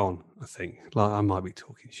all get on, I think. Like, I might be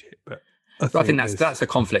talking shit, but I think that's a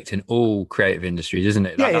conflict in all creative industries, isn't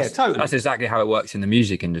it? Yeah, totally. That's exactly how it works in the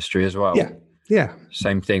music industry as well. Yeah.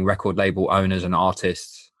 Same thing, record label owners and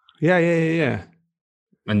artists. Yeah.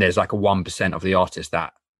 And there's like a 1% of the artists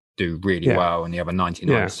that do really well, and the other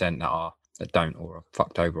 99% that don't, or are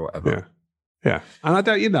fucked over or whatever. Yeah. And I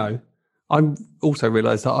don't, I'm also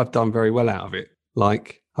realised that I've done very well out of it.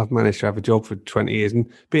 Like, I've managed to have a job for 20 years, and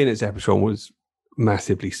being at Zeppotron was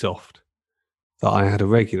massively soft. That I had a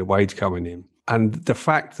regular wage coming in. And the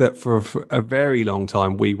fact that for a very long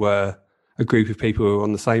time we were a group of people who were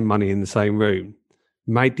on the same money in the same room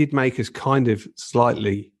did make us kind of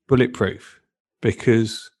slightly bulletproof,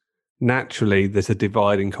 because naturally there's a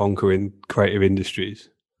divide and conquer in creative industries.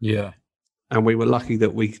 Yeah. And we were lucky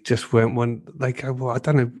that we just weren't one. They go, well, I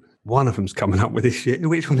don't know, one of them's coming up with this shit.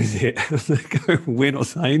 Which one is it? They go, we're not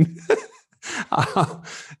sane.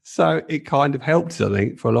 So it kind of helped us, I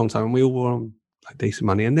think, for a long time. And we all were on decent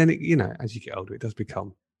money. And then, as you get older, it does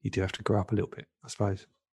become, you do have to grow up a little bit, I suppose.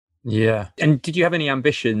 Yeah. And did you have any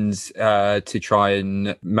ambitions to try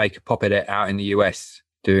and make a pop at it out in the US,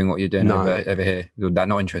 doing what you're doing over here? Would that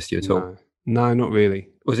not interest you at all? No, not really.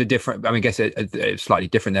 Was it different? I mean, I guess it's slightly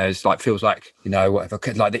different there. It's like, feels like, whatever,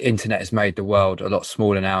 like the internet has made the world a lot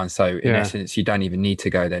smaller now. And so in essence, you don't even need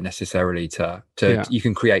to go there necessarily you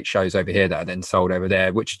can create shows over here that are then sold over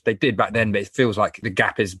there, which they did back then, but it feels like the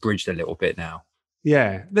gap is bridged a little bit now.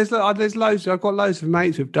 Yeah. There's loads. I've got loads of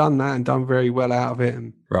mates who've done that and done very well out of it.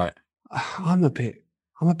 And right. I'm a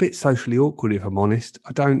bit socially awkward, if I'm honest.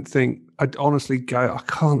 I'd honestly go, I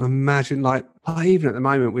can't imagine, like even at the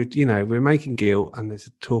moment, we're making Guilt and there's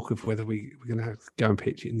a talk of whether we're going to have to go and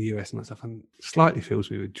pitch it in the US and that stuff, and it slightly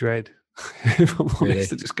fills me with dread, if I'm honest,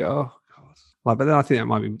 to just go, oh, God. Like, but then I think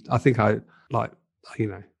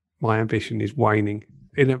my ambition is waning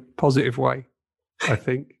in a positive way, I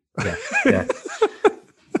think. Yeah.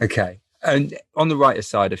 Okay. And on the writer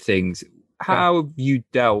side of things, how have you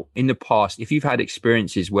dealt in the past, if you've had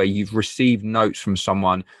experiences where you've received notes from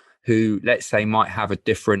someone who, let's say, might have a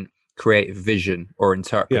different creative vision or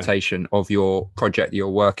interpretation of your project that you're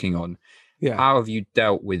working on? Yeah. How have you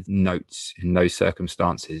dealt with notes in those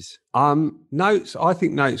circumstances? Notes, I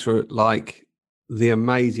think notes are like the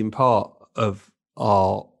amazing part of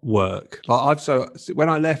our work. Like when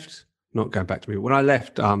I left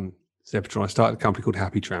Zeppotron, I started a company called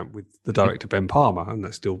Happy Tramp with the director Ben Palmer, and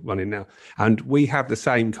that's still running now. And we have the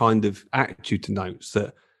same kind of attitude to notes,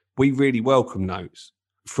 that we really welcome notes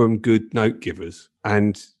from good note givers.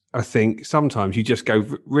 And I think sometimes you just go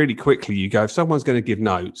really quickly. You go, if someone's going to give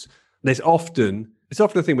notes, it's often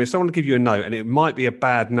a thing where someone will give you a note and it might be a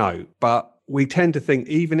bad note, but we tend to think,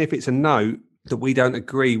 even if it's a note that we don't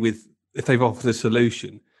agree with, if they've offered a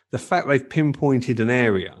solution, the fact they've pinpointed an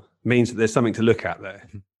area means that there's something to look at there.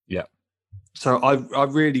 Yeah. So I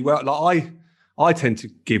really I tend to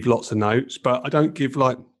give lots of notes, but I don't give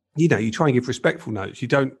you try and give respectful notes. You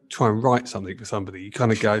don't try and write something for somebody. You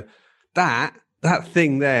kind of go, that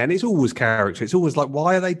thing there, and it's always character. It's always like,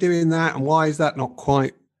 why are they doing that? And why is that not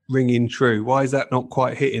quite ringing true? Why is that not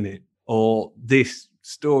quite hitting it? Or this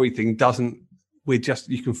story thing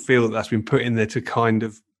you can feel that's been put in there to kind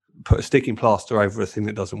of put a sticking plaster over a thing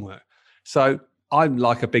that doesn't work. So I'm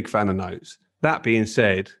like a big fan of notes. That being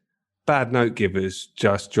said, bad note givers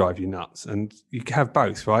just drive you nuts, and you have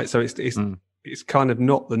both, right? So it's kind of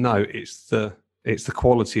not the note; it's the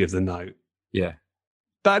quality of the note. Yeah,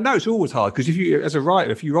 that note's always hard, because as a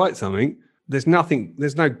writer, if you write something, there's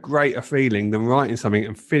no greater feeling than writing something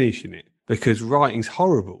and finishing it, because writing's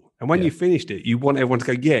horrible. And when you finished it, you want everyone to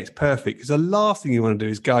go, yeah, it's perfect. Because the last thing you want to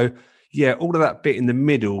do is go, yeah, all of that bit in the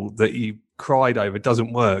middle that you cried over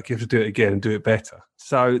doesn't work. You have to do it again and do it better.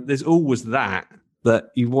 So there's always that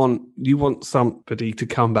you want somebody to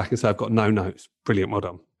come back and say, I've got no notes. Brilliant, well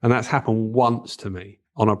done. And that's happened once to me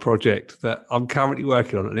on a project that I'm currently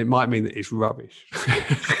working on, and it might mean that it's rubbish.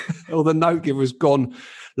 Or the note giver's gone,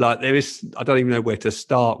 like, I don't even know where to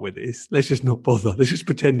start with this. Let's just not bother. Let's just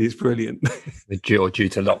pretend it's brilliant. Due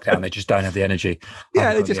to lockdown, they just don't have the energy.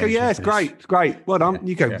 Yeah, they just go, yeah, it's great. Well done. Yeah,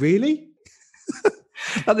 you go, really?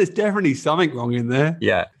 Like, there's definitely something wrong in there.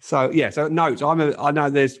 Yeah. So notes. I know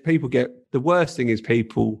there's people the worst thing is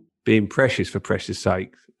people being precious for precious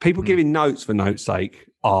sake. People giving notes for notes' sake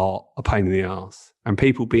are a pain in the arse, and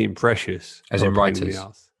people being precious as in writers. In the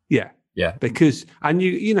arse. Yeah. Yeah. Because, and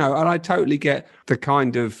and I totally get the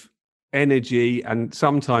kind of energy and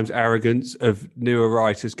sometimes arrogance of newer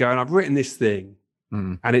writers going, I've written this thing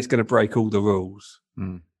and it's going to break all the rules.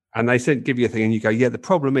 And they give you a thing and you go, yeah, the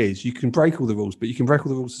problem is you can break all the rules, but you can break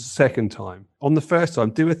all the rules the second time. On the first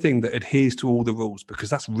time, do a thing that adheres to all the rules, because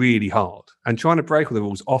that's really hard. And trying to break all the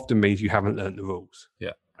rules often means you haven't learned the rules.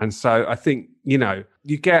 Yeah. And so I think,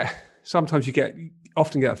 sometimes you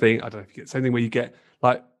often get a thing, I don't know if you get the same thing where you get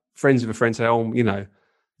like friends of a friend say,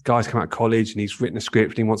 guy's come out of college and he's written a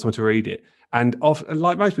script and he wants someone to read it. And often,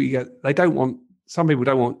 like most people, some people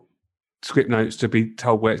don't want script notes to be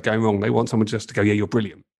told where it's going wrong. They want someone just to go, yeah, you're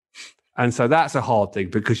brilliant. And so that's a hard thing,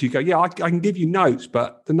 because you go, yeah, I can give you notes,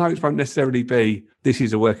 but the notes won't necessarily be, this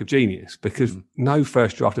is a work of genius, because no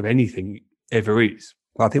first draft of anything ever is.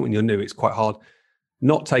 Well, I think when you're new, it's quite hard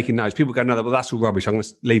not taking notes. People go, no, well, that's all rubbish. I'm going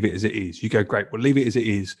to leave it as it is. You go, great. Well, leave it as it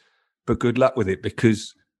is, but good luck with it,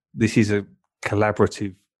 because this is a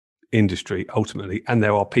collaborative industry ultimately, and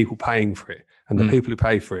there are people paying for it, and the people who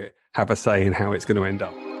pay for it have a say in how it's going to end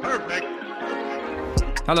up. Perfect.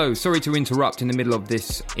 Hello, sorry to interrupt in the middle of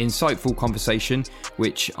this insightful conversation,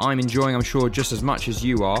 which I'm enjoying, I'm sure, just as much as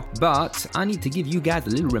you are. But I need to give you guys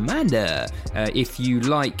a little reminder. If you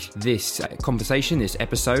like this conversation, this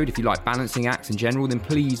episode, if you like balancing acts in general, then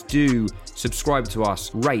please do subscribe to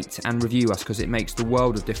us, rate and review us, because it makes the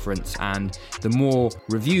world of difference. And the more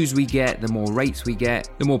reviews we get, the more rates we get,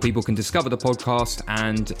 the more people can discover the podcast,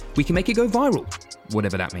 and we can make it go viral,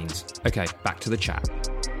 whatever that means. Okay, back to the chat.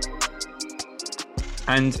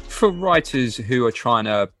 And for writers who are trying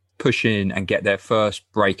to push in and get their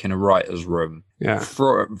first break in a writer's room,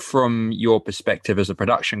 from your perspective as a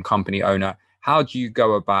production company owner, how do you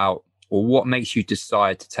go about, or what makes you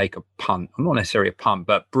decide to take a punt, or not necessarily a punt,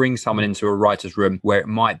 but bring someone into a writer's room where it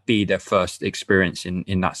might be their first experience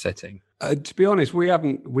in that setting? To be honest, we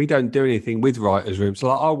don't do anything with writers' rooms.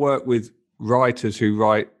 Like, I work with writers who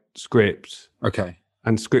write scripts,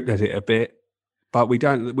 and script edit a bit. But we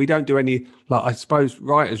don't do any, like, I suppose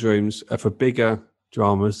writers' rooms are for bigger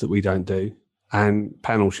dramas that we don't do, and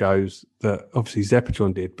panel shows that obviously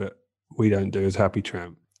Zeppotron did, but we don't do as Happy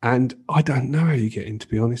Tramp. And I don't know how you get in, to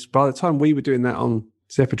be honest. By the time we were doing that on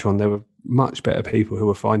Zeppotron, there were much better people who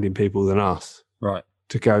were finding people than us. Right.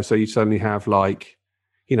 To go. So you suddenly have, like,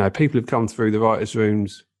 you know, people who've come through the writers'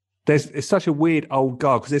 rooms. It's such a weird old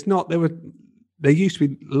guard, because there used to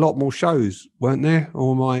be a lot more shows, weren't there?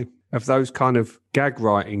 Of those kind of gag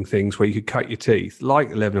writing things where you could cut your teeth, like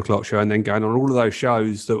 11 o'clock show, and then going on all of those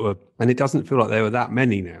shows and it doesn't feel like there were that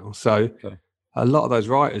many now. So a lot of those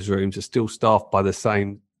writers' rooms are still staffed by the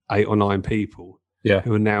same 8 or 9 people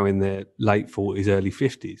who are now in their late 40s, early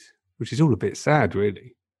 50s, which is all a bit sad,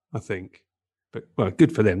 really, I think. But, well,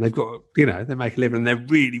 good for them. They've got, you know, they make a living and they're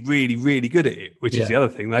really, really, really good at it, which is the other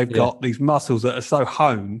thing. They've got these muscles that are so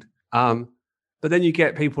honed. But then you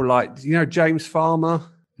get people like, you know, James Farmer.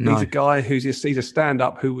 No. He's a guy he's a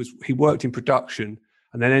stand-up he worked in production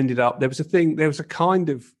and then ended up, there's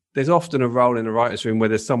often a role in a writer's room where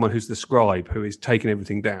there's someone who's the scribe who is taking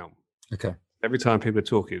everything down. Okay. Every time people are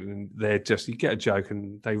talking, and you get a joke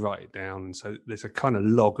and they write it down. And so there's a kind of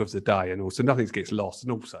log of the day, and also nothing gets lost.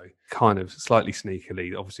 And also kind of slightly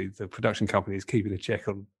sneakily, obviously the production company is keeping a check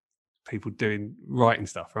on people writing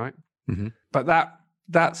stuff, right? Mm-hmm. But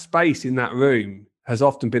that space in that room has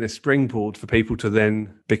often been a springboard for people to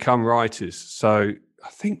then become writers. So I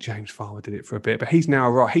think James Farmer did it for a bit, but he's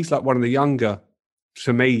now he's like one of the younger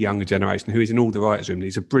generation who is in all the writers' room.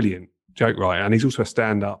 He's a brilliant joke writer, and he's also a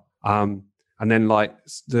stand-up. And then, like,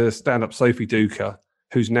 the stand-up Sophie Duker,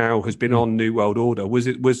 who's now has been on New World Order, was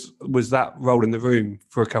that role in the room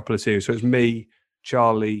for a couple of series. So it's me,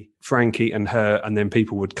 Charlie, Frankie, and her, and then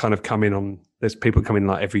people would kind of come in on. There's people come in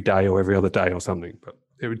like every day or every other day or something, but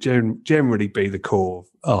it would generally be the core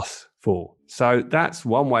of us 4. So that's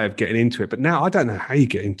one way of getting into it. But now I don't know how you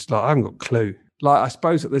get into, like, I haven't got a clue. Like, I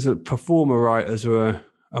suppose that there's a performer writers or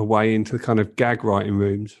a way into the kind of gag writing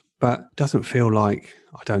rooms, but it doesn't feel like,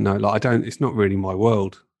 I don't know, like, it's not really my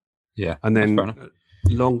world. Yeah. And then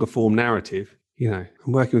longer form narrative, you know,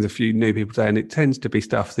 I'm working with a few new people today, and it tends to be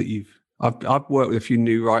stuff that I've worked with a few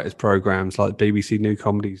new writers programs, like BBC New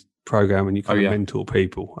Comedies program, and you kind of mentor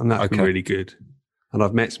people, and that's been really good. And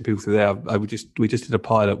I've met some people through there. We just did a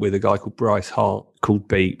pilot with a guy called Bryce Hart called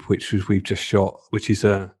Beep, we've just shot, which is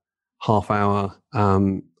a half-hour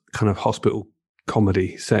kind of hospital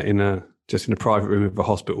comedy set in a private room of a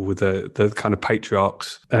hospital with the kind of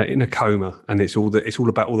patriarchs in a coma, and it's all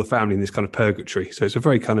about all the family in this kind of purgatory. So it's a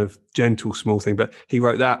very kind of gentle, small thing. But he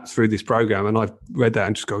wrote that through this program, and I've read that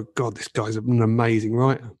and just go, God, this guy's an amazing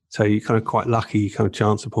writer. So you're kind of quite lucky. You kind of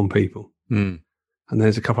chance upon people. Mm. And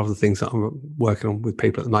there's a couple of other things that I'm working on with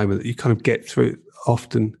people at the moment that you kind of get through.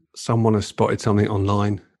 Often someone has spotted something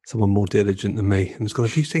online, someone more diligent than me, and has gone,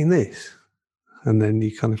 have you seen this? And then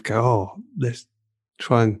you kind of go, oh, let's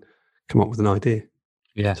try and come up with an idea.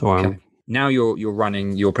 Yeah. So now you're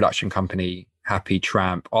running your production company, Happy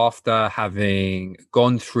Tramp, after having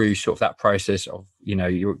gone through sort of that process of, you know,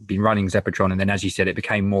 you've been running Zeppotron, and then, as you said, it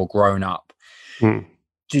became more grown up. Mm.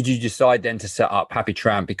 Did you decide then to set up Happy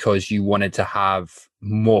Tramp because you wanted to have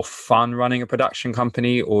more fun running a production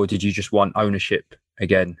company, or did you just want ownership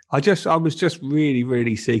again? I was just really,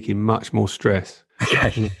 really seeking much more stress.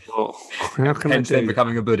 Okay. How can Hence then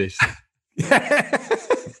becoming a Buddhist.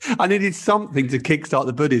 I needed something to kickstart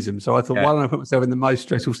the Buddhism. So I thought, why don't I put myself in the most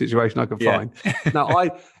stressful situation I could find? Now,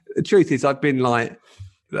 the truth is, I've been at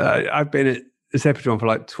Zeppotron for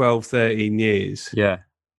like 12, 13 years. Yeah.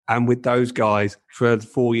 And with those guys for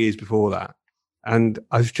 4 years before that. And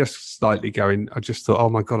I was just slightly I just thought, oh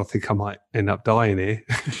my God, I think I might end up dying here.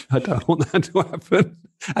 I don't want that to happen.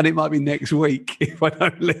 And it might be next week if I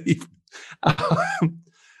don't leave.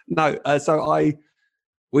 So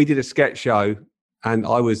we did a sketch show and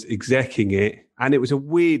I was execing it. And it was a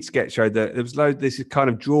weird sketch show that there was this kind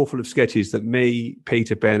of drawer full of sketches that me,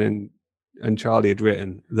 Peter, Ben and Charlie had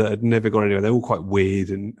written that had never gone anywhere. They're all quite weird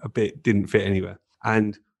and a bit didn't fit anywhere.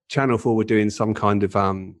 And Channel 4 were doing some kind of,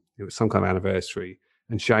 it was some kind of anniversary.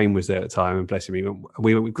 And Shane was there at the time, and bless him,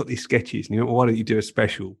 we've got these sketches. And he went, well, why don't you do a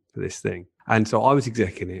special for this thing? And so I was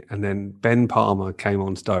executing it, and then Ben Palmer came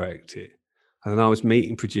on to direct it. And then I was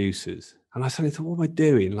meeting producers. And I suddenly thought, what am I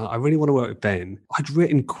doing? Like, I really want to work with Ben. I'd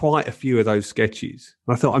written quite a few of those sketches.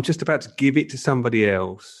 And I thought, I'm just about to give it to somebody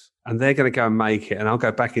else, and they're going to go and make it. And I'll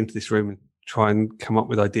go back into this room and try and come up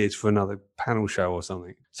with ideas for another panel show or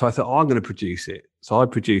something. So I thought, I'm going to produce it. So I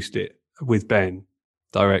produced it with Ben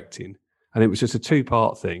directing. And it was just a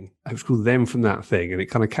 2-part thing. It was called Them From That Thing. And it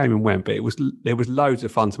kind of came and went, but it was loads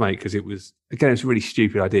of fun to make because it was a really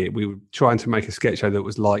stupid idea. We were trying to make a sketch show that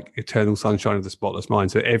was like Eternal Sunshine of the Spotless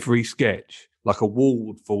Mind. So every sketch, like a wall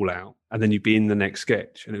would fall out and then you'd be in the next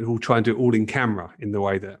sketch. And it would all try and do it all in camera in the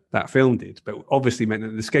way that film did. But obviously meant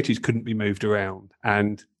that the sketches couldn't be moved around.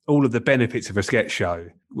 And all of the benefits of a sketch show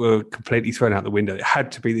were completely thrown out the window. It had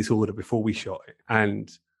to be this order before we shot it. And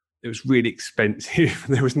it was really expensive.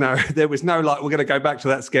 There was no like, we're going to go back to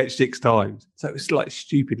that sketch 6 times. So it was like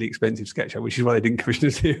stupidly expensive sketch show, which is why they didn't commission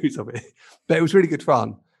a series of it. But it was really good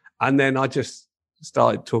fun. And then I just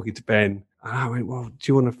started talking to Ben. And I went, well, do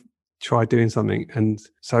you want to try doing something? And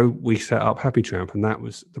so we set up Happy Tramp, and that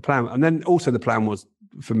was the plan. And then also the plan was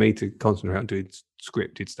for me to concentrate on doing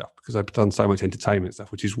scripted stuff because I've done so much entertainment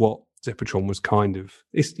stuff, which is what Zeppotron was kind of.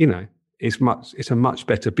 It's a much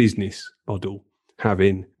better business model.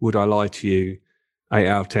 Having Would I Lie to You, 8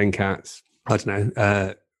 Out of 10 Cats, I don't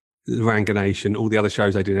know, Ranganation, all the other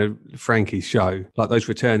shows they do, Frankie's show, like those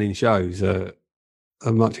returning shows are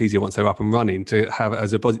much easier once they're up and running to have it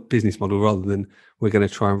as a business model rather than we're going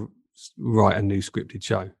to try and write a new scripted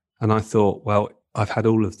show. And I thought, well, I've had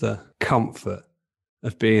all of the comfort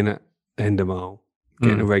of being at Endemol,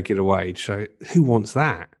 getting a regular wage. So who wants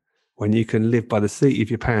that? When you can live by the seat of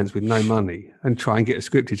your pants with no money and try and get a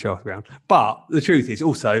scripted show around. But the truth is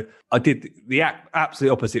also, I did the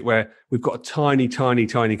absolute opposite where we've got a tiny, tiny,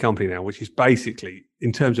 tiny company now, which is basically,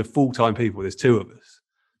 in terms of full-time people, there's 2 of us,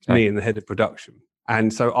 me and the head of production.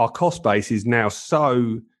 And so our cost base is now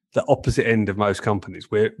so the opposite end of most companies.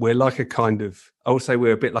 We're like a kind of, I would say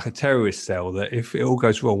we're a bit like a terrorist cell that if it all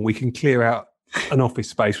goes wrong, we can clear out an office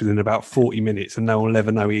space within about 40 minutes and no one will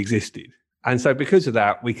ever know we existed. And so because of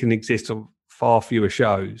that, we can exist on far fewer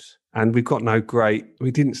shows. And we've got we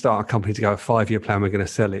didn't start a company to go, a 5-year plan, we're going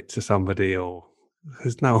to sell it to somebody, or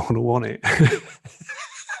because no one will want it.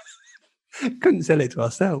 Couldn't sell it to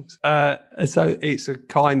ourselves. So it's a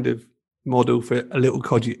kind of model for a little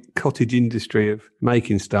cottage industry of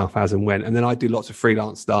making stuff as and when. And then I do lots of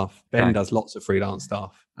freelance stuff. Ben does lots of freelance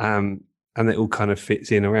stuff. And it all kind of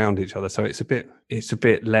fits in around each other. So it's a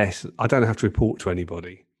bit less, I don't have to report to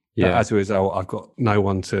anybody. Yeah. But as a result, I've got no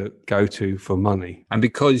one to go to for money. And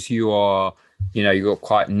because you're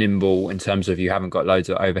quite nimble in terms of you haven't got loads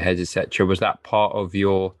of overheads, etc. Was that part of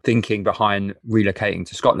your thinking behind relocating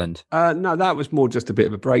to Scotland? No, that was more just a bit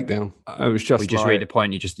of a breakdown. It was just read the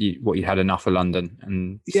point. You had enough of London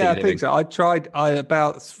and I think so.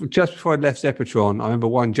 Just before I left Zeppotron, I remember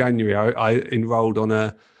one January I enrolled on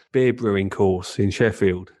a beer brewing course in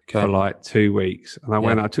Sheffield for like 2 weeks,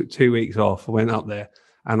 and I took 2 weeks off. I went up there.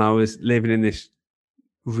 And I was living in this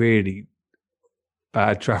really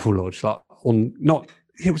bad travel lodge,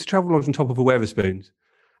 it was a travel lodge on top of a Wetherspoons.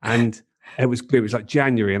 And it was like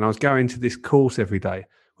January, and I was going to this course every day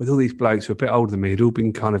with all these blokes who were a bit older than me, had all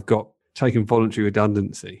been kind of taken voluntary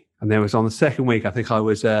redundancy. And there was on the second week, I think I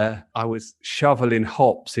was shoveling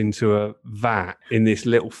hops into a vat in this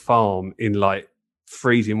little farm in like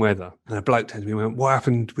freezing weather. And a bloke turned to me and went, what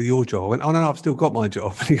happened with your job? I went, oh, no, I've still got my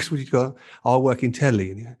job. And he goes, what have you got? I work in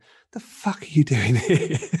telly. And he went, the fuck are you doing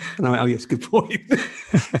here? And I went, oh, yes, good point.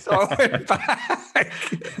 So I went back.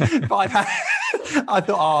 But I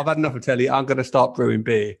thought, I've had enough of telly. I'm going to start brewing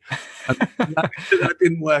beer. And that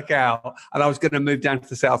didn't work out. And I was going to move down to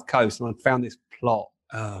the south coast, and I found this plot.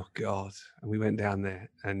 Oh God. And we went down there,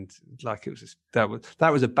 and like it was just, that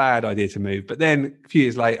was a bad idea to move. But then a few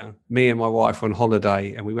years later, me and my wife were on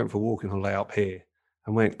holiday, and we went for a walking holiday up here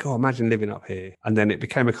and went, God, imagine living up here. And then it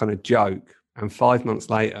became a kind of joke. And 5 months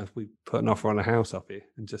later, we put an offer on a house up here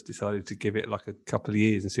and just decided to give it like a couple of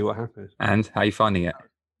years and see what happens. And how are you finding it?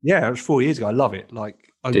 Yeah, it was 4 years ago. I love it.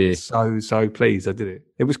 Like, I'm so pleased I did it.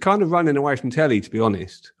 It was kind of running away from telly, to be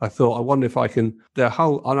honest. I thought, I wonder if I can, I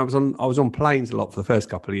was on planes a lot for the first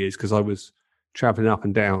couple of years because I was traveling up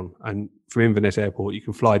and down, and from Inverness Airport you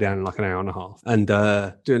can fly down in like an hour and a half, and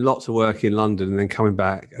doing lots of work in London and then coming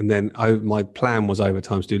back. And then my plan was over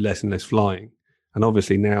time to do less and less flying, and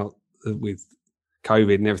obviously now with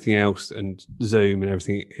COVID and everything else and Zoom and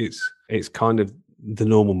everything, it's kind of the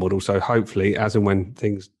normal model. So hopefully, as and when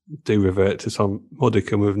things do revert to some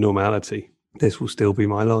modicum of normality, this will still be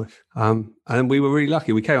my life. And we were really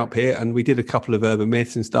lucky. We came up here and we did a couple of urban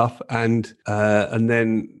myths and stuff, and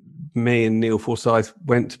then me and Neil Forsyth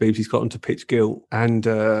went to BBC Scotland to pitch Gilt, and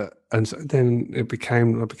so then I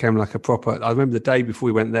became like a proper. I remember the day before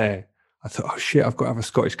we went there, I thought, oh shit, I've got to have a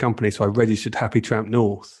Scottish company. So I registered Happy Tramp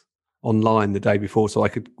North online the day before, so I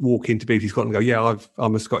could walk into BBC Scotland and go, yeah,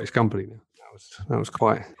 I'm a Scottish company now. That was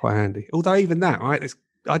quite handy. Although even that, right?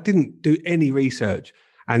 I didn't do any research,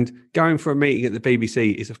 and going for a meeting at the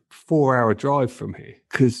BBC is a 4-hour drive from here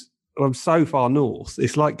because I'm so far north.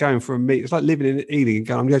 It's like going for a meeting. It's like living in Ealing and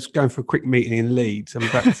going, I'm just going for a quick meeting in Leeds. I'm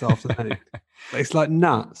back this afternoon. It's like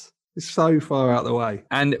nuts. It's so far out the way.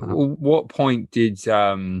 And what point did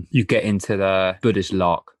you get into the Buddhist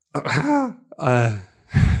lark?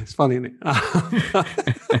 It's funny, isn't it?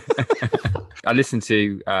 I listened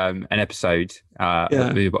to an episode of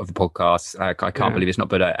the podcast. I can't believe it's not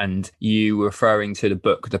Buddha. And you were referring to the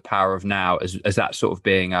book, The Power of Now, as that sort of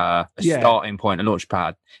being a starting point, a launch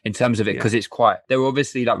pad in terms of it, because it's there are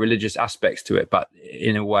obviously like religious aspects to it, but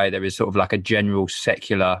in a way there is sort of like a general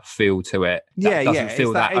secular feel to it. That doesn't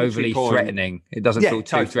feel that overly threatening. It doesn't feel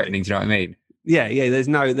too threatening. Do you know what I mean? Yeah.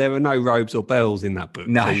 There were no robes or bells in that book.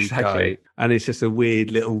 No, exactly. And it's just a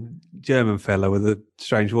weird little German fellow with a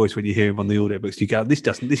strange voice when you hear him on the audiobooks. You go, this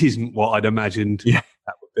isn't what I'd imagined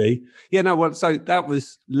that would be. Yeah, no, well, so that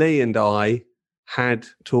was Lee and I had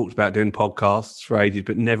talked about doing podcasts for ages,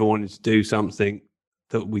 but never wanted to do something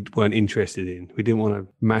that we weren't interested in. We didn't want to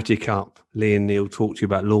magic up Lee and Neil talk to you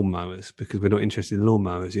about lawnmowers because we're not interested in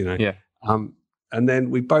lawnmowers, you know. Yeah. And then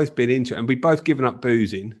we've both been into it, and we'd both given up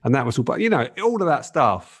boozing, and that was all. But you know, all of that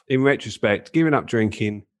stuff in retrospect, giving up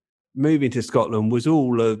drinking, moving to Scotland was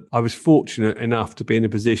all. I was fortunate enough to be in a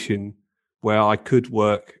position where I could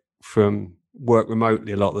work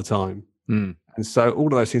remotely a lot of the time, and so all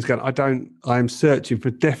of those things. I am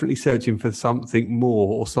definitely searching for something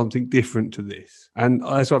more or something different to this. And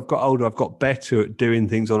as I've got older, I've got better at doing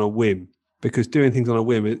things on a whim, because doing things on a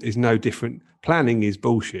whim is no different. Planning is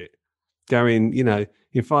bullshit. Going, you know,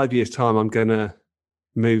 in 5 years' time, I'm going to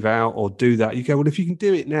move out or do that. You go, well, if you can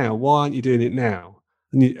do it now, why aren't you doing it now?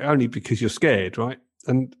 And only because you're scared, right?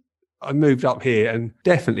 And I moved up here and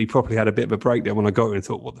definitely probably had a bit of a breakdown when I got here and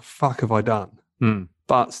thought, what the fuck have I done?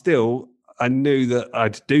 But still, I knew that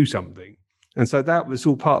I'd do something. And so that was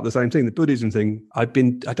all part of the same thing. The Buddhism thing, I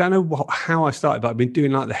don't know how I started, but I've been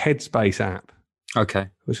doing like the Headspace app. Okay.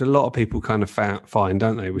 Which a lot of people kind of find,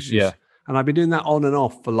 don't they? Which is, and I've been doing that on and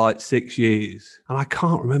off for like 6 years. And I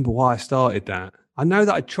can't remember why I started that. I know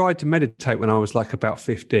that I tried to meditate when I was like about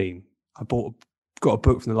 15. I got a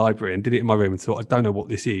book from the library and did it in my room and thought, I don't know what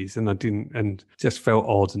this is. And I didn't, and just felt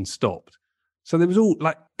odd and stopped. So there was all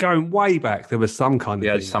like going way back. There was some kind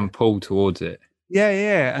of thing. Some pull towards it.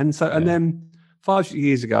 Yeah. And so, and then 5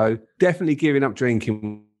 years ago, definitely giving up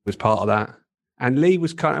drinking was part of that. And Lee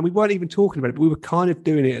was and we weren't even talking about it, but we were kind of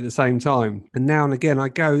doing it at the same time. And now and again, I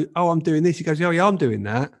go, oh, I'm doing this. He goes, oh, yeah, I'm doing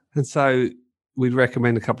that. And so we'd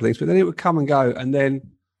recommend a couple of things, but then it would come and go. And then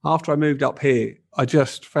after I moved up here, I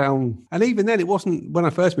just found, and even then it wasn't when I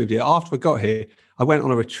first moved here. After I got here, I went on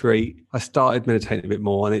a retreat. I started meditating a bit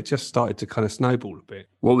more, and it just started to kind of snowball a bit.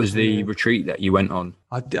 What was the retreat that you went on?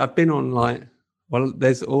 I've been on like, well,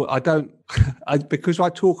 because I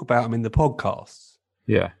talk about them in the podcasts.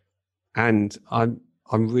 Yeah. And I'm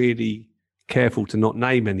really careful to not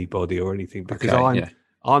name anybody or anything, because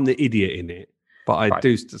I'm the idiot in it. But I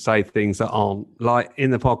do say things that aren't, like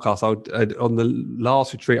in the podcast. On the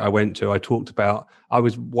last retreat I went to, I talked about, I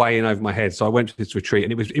was way in over my head. So I went to this retreat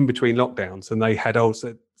and it was in between lockdowns, and they had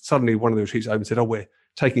also, suddenly one of the retreats open said, oh, we're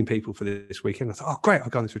taking people for this weekend. I thought, oh, great, I'll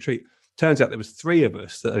go on this retreat. Turns out there was 3 of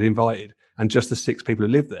us that had invited and just the 6 people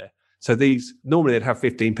who lived there. So normally they'd have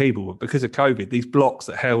 15 people, but because of COVID, these blocks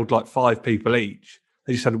that held like 5 people each,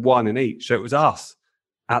 they just had 1 in each. So it was us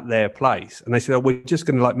at their place. And they said, oh, we're just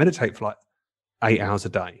going to like meditate for like 8 hours a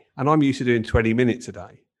day. And I'm used to doing 20 minutes a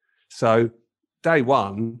day. So day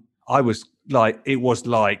one, I was like, it was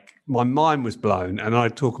like my mind was blown. And I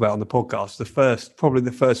talk about on the podcast, probably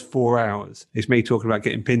the first 4 hours is me talking about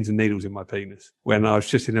getting pins and needles in my penis when I was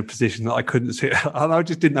just in a position that I couldn't sit. And I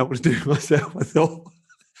just didn't know what to do with myself. I thought,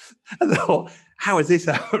 how is this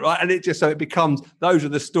out? Right? And it just, so it becomes, those are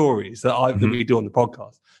the stories that we do on the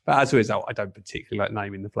podcast. But as a result, I don't particularly like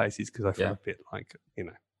naming the places because I feel a bit like, you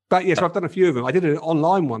know. But yes, I've done a few of them. I did an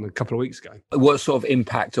online one a couple of weeks ago. What sort of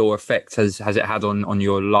impact or effect has it had on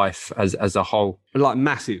your life as a whole? Like a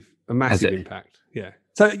massive impact. Yeah.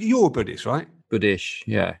 So you're Buddhist, right? Buddhist,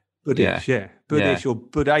 yeah. Buddhist, yeah. Buddhist or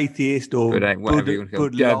Buddhatheist or whatever you want to call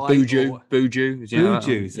it. Buju.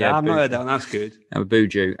 Buju. Yeah, I've not heard that one. That's good.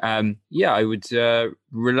 Buju. Yeah, I would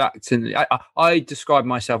reluctantly. I describe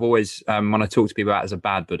myself always when I talk to people as a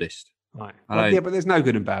bad Buddhist. Right. Well, yeah, but there's no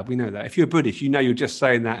good and bad. We know that. If you're Buddhist, you know you're just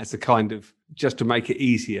saying that as a kind of just to make it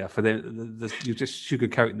easier for them. You're just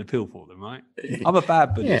sugarcoating the pill for them, right? I'm a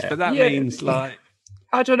bad Buddhist, but that means like.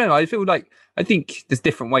 I don't know. I think there's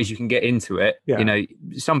different ways you can get into it. Yeah. You know,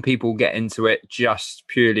 some people get into it just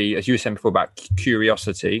purely, as you were saying before, about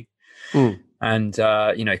curiosity, and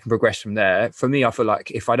you know, you can progress from there. For me, I feel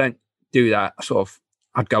like if I don't do that,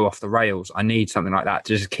 I'd go off the rails. I need something like that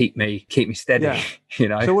to just keep me steady. Yeah. You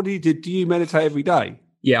know. So what do you do? Do you meditate every day?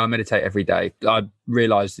 Yeah, I meditate every day. I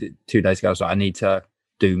realised 2 days ago, I was like, I need to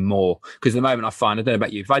do more, because at the moment I find, I don't know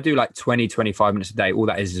about you, if I do like 20-25 minutes a day, all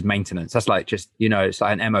that is maintenance. That's like just, you know, it's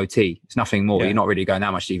like an MOT. It's nothing more. You're not really going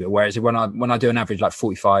that much deeper. Whereas when I do an average like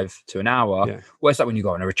 45 to an hour, well, it's like when you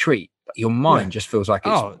go on a retreat, your mind just feels like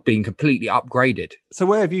it's being completely upgraded. So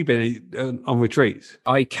where have you been on retreats?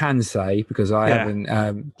 I can say, because I haven't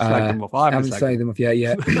slagged them off. I haven't slagged them off yet.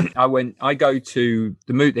 Yeah. I go to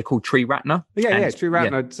the mood, they're called Triratna.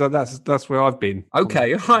 Triratna. So that's where I've been.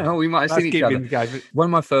 Okay, all right. Well, we might have seen each other. One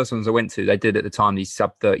of my first ones I went to, they did at the time these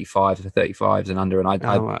sub 35s or 35s and under, and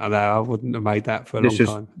I wouldn't have made that for a long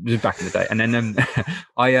time. This was back in the day. And then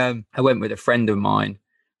I went with a friend of mine,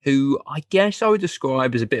 who I guess I would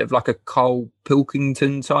describe as a bit of like a Cole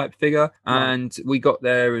Pilkington type figure. And we got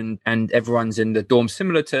there and everyone's in the dorm,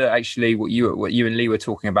 similar to actually what you and Lee were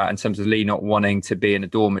talking about in terms of Lee not wanting to be in a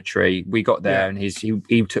dormitory. We got there and he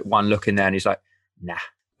took one look in there and he's like, nah.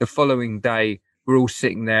 The following day, we're all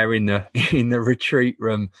sitting there in the retreat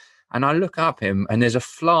room, and I look up him and there's a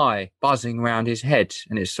fly buzzing around his head,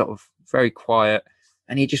 and it's sort of very quiet,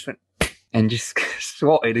 and he just went and just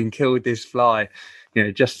swatted and killed this fly. You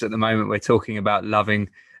know, just at the moment we're talking about loving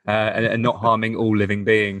and not harming all living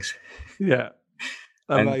beings. Yeah.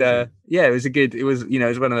 Amazing. And it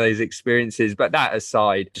was one of those experiences. But that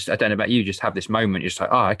aside, just, I don't know about you, just have this moment, you're just like,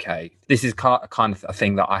 oh, okay, this is kind of a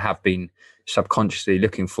thing that I have been subconsciously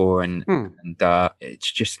looking for, and it's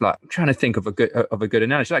just like, I'm trying to think of a good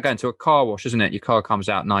analogy. It's like going to a car wash, isn't it? Your car comes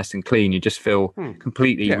out nice and clean, you just feel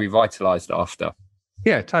completely revitalized after.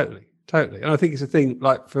 Yeah, totally. And I think it's a thing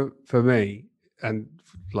like for me, and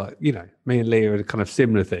like, you know, me and Leah are a kind of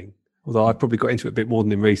similar thing, although I've probably got into it a bit more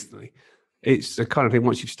than him recently. It's the kind of thing,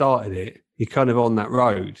 once you've started it, you're kind of on that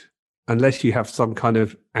road, unless you have some kind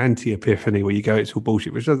of anti-epiphany where you go, it's all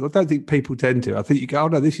bullshit, which I don't think people tend to. I think you go, oh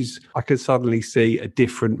no, I can suddenly see a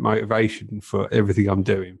different motivation for everything I'm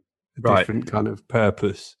doing, a different kind of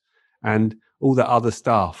purpose, and all that other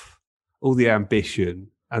stuff, all the ambition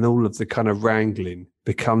and all of the kind of wrangling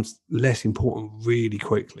becomes less important really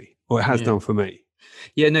quickly. Or it has done for me.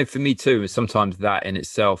 Yeah, no, for me too. Sometimes that in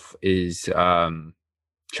itself is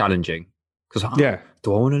challenging, because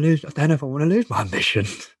do I want to lose? I don't know if I want to lose my ambition.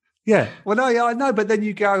 Yeah, well, no, I know, but then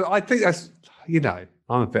you go, I think that's, you know,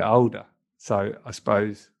 I'm a bit older, so I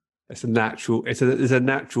suppose it's a natural. There's a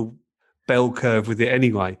natural bell curve with it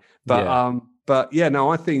anyway. But but yeah, no,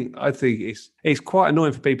 I think it's quite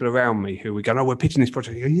annoying for people around me who we go, oh, we're pitching this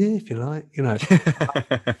project. You go, yeah, if you like, you know.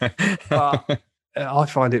 But I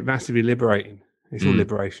find it massively liberating. It's all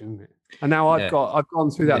liberation, isn't it? And now I've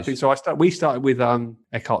gone through that thing. So we started with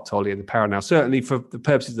Eckhart Tolle and the Power Now. Certainly for the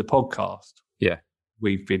purposes of the podcast,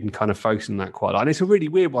 we've been kind of focusing on that quite a lot. And it's a really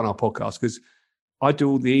weird one, our podcast, because I do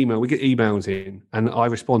all the email. We get emails in, and I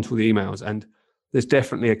respond to all the emails. And there's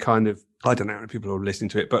definitely a kind of, I don't know how many people are listening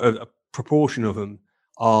to it, but a proportion of them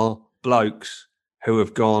are blokes who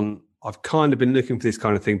have gone, I've kind of been looking for this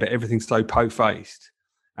kind of thing, but everything's so po-faced.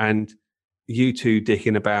 And you two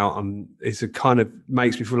dicking about, and it's a kind of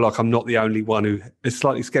makes me feel like I'm not the only one who is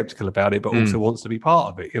slightly skeptical about it, but also wants to be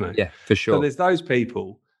part of it, you know? Yeah, for sure. So there's those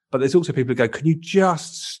people, but there's also people who go, can you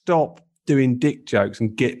just stop doing dick jokes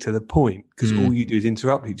and get to the point? Because all you do is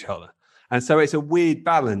interrupt each other. And so it's a weird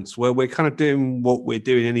balance where we're kind of doing what we're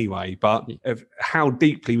doing anyway, but of how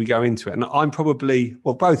deeply we go into it. And I'm probably,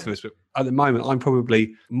 well, both of us, but at the moment, I'm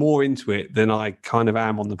probably more into it than I kind of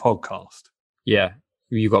am on the podcast. Yeah.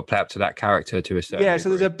 You've got to play up to that character to a certain degree. So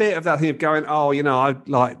there's a bit of that thing of going, oh, you know, I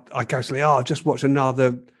go to Lee, I've just watched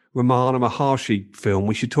another Ramana Maharshi film.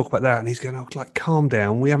 We should talk about that. And he's going, oh, like, calm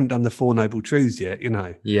down. We haven't done the Four Noble Truths yet, you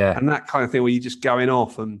know. Yeah. And that kind of thing where you're just going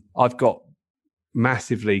off, and I've got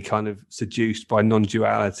massively kind of seduced by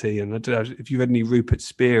non-duality. And I don't know if you've read any Rupert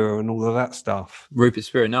Spira and all of that stuff. Rupert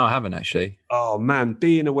Spira? No, I haven't actually. Oh man,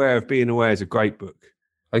 Being Aware of Being Aware is a great book.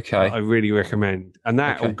 Okay. I really recommend. And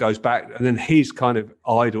that all goes back. And then his kind of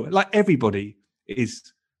idol, like everybody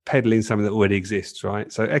is peddling something that already exists,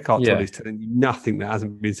 right? So Eckhart Tolle is telling you nothing that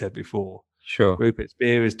hasn't been said before. Sure. Rupert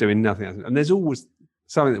Spira is doing nothing. And there's always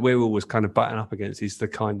something that we're always kind of butting up against is the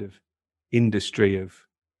kind of industry of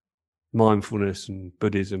mindfulness and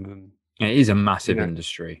Buddhism. And it is a massive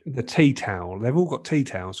industry. The tea towel. They've all got tea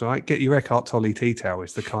towels, right? Get your Eckhart Tolle tea towel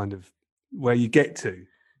is the kind of where you get to.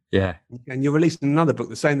 Yeah. And you're releasing another book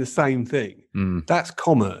that's saying the same thing. That's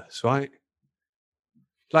commerce, right?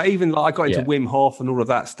 Like even like I got into Wim Hof and all of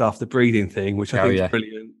that stuff, the breathing thing, which I think is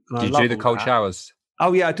brilliant. And Did you do the cold showers?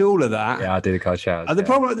 Oh yeah, I do all of that. Yeah, I do the cold showers. And the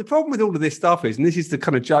problem with all of this stuff is, and this is the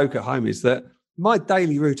kind of joke at home, is that my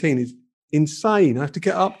daily routine is insane. I have to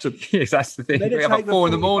get up to yes, that's the thing. Get up at 4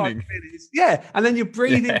 in the morning. Minutes. Yeah. And then you're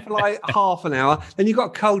breathing for like half an hour. Then you've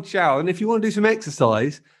got a cold shower. And if you want to do some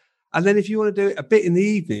exercise, and then if you want to do it a bit in the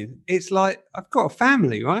evening, it's like, I've got a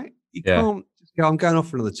family, right? You can't just go, I'm going off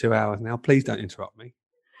for another 2 hours now. Please don't interrupt me.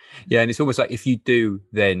 Yeah. And it's almost like if you do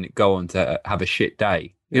then go on to have a shit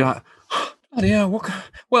day, you're like, bloody hell,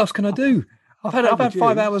 what else can I do? I've had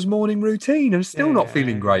 5 hours morning routine. I'm still not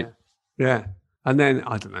feeling great. Yeah. And then,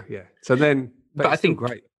 I don't know. Yeah. So then, but I think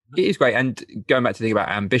great. It is great. And going back to the thing about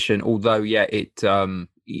ambition, although, it,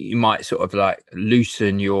 you might sort of like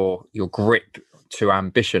loosen your grip to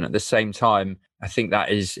ambition at the same time. I think that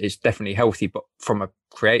is definitely healthy, but from a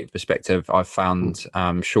creative perspective, I've found,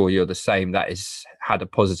 I'm sure you're the same, that has had a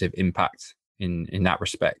positive impact in that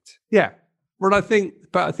respect. Yeah. Well, I think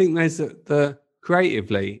there's the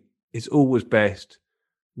creatively, it's always best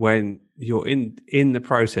when you're in the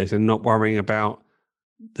process and not worrying about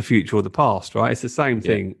the future or the past, right? It's the same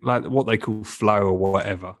thing, like what they call flow or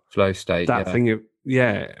whatever. Flow state. That thing of,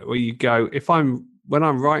 where you go, when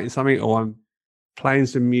I'm writing something or I'm playing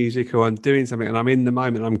some music or I'm doing something and I'm in the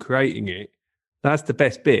moment, I'm creating it, that's the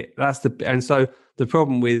best bit. And so the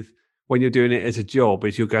problem with when you're doing it as a job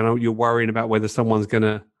is you're worrying about whether someone's going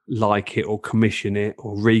to like it or commission it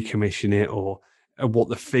or recommission it or what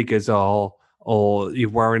the figures are, or you're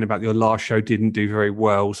worrying about your last show didn't do very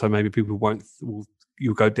well, so maybe people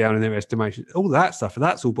you'll go down in their estimation. All that stuff,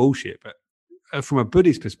 that's all bullshit. But from a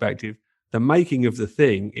Buddhist perspective, the making of the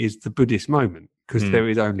thing is the Buddhist moment, because there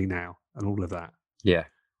is only now and all of that. Yeah,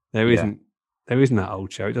 there isn't that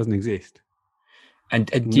old show. It doesn't exist,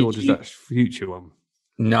 and nor does that future one.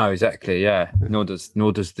 No, exactly. Yeah, nor does the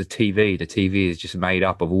TV. The TV is just made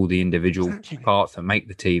up of all the individual parts that make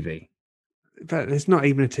the TV. But there's not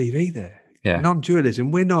even a TV there. Yeah,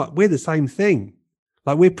 non-dualism. We're the same thing.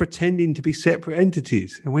 Like we're pretending to be separate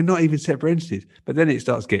entities, and we're not even separate entities. But then it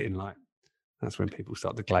starts getting like, that's when people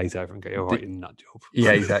start to glaze over and go, "All right, you nut job."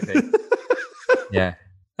 Yeah, exactly. Yeah.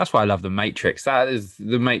 That's why I love The Matrix. That is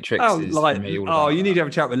the Matrix. Is for me all you need to have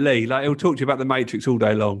a chat with Lee. Like he'll talk to you about The Matrix all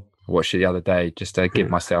day long. I watched it the other day just to give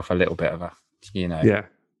myself a little bit of a,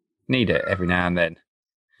 need it every now and then.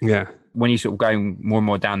 Yeah. When you sort of going more and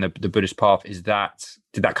more down the Buddhist path, did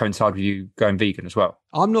that coincide with you going vegan as well?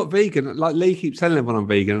 I'm not vegan. Like Lee keeps telling everyone I'm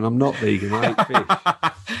vegan, and I'm not vegan. I eat fish.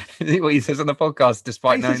 Is what he says on the podcast,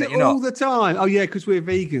 despite knowing that you're not? All the time. Oh yeah, because we're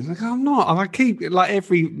vegans. Like I'm not. I keep like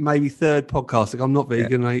every maybe third podcast. Like I'm not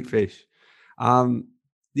vegan. I eat fish. I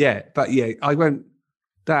went.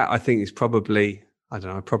 That I think is probably. I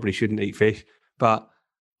don't know. I probably shouldn't eat fish, but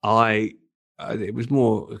it was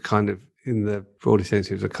more kind of in the broader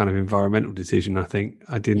sense. It was a kind of environmental decision. I think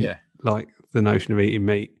I didn't like the notion of eating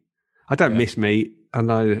meat. I don't miss meat,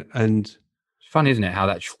 and it's funny, isn't it? How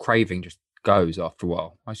that craving just goes after a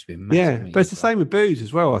while. I used to be a massive but it's the same with booze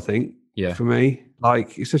as well, I think. Yeah. For me,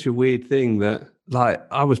 like it's such a weird thing that like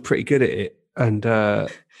I was pretty good at it, and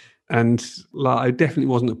like I definitely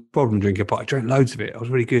wasn't a problem drinker, but I drank loads of it. I was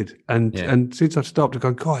really good, and since I've stopped, I've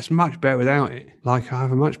gone, God, it's much better without it. Like I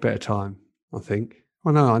have a much better time, I think.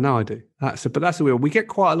 I know I do. But that's the real. We get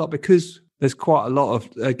quite a lot because there's quite a lot of,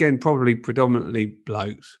 again, probably predominantly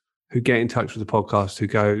blokes who get in touch with the podcast who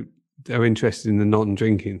go, they're interested in the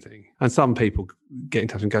non-drinking thing. And some people get in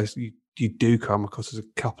touch and go, you do come across as a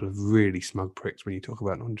couple of really smug pricks when you talk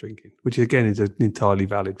about non-drinking, which again is an entirely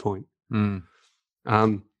valid point.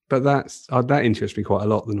 But that interests me quite a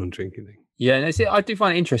lot, the non-drinking thing. Yeah, and I do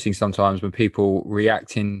find it interesting sometimes when people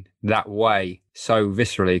react in that way so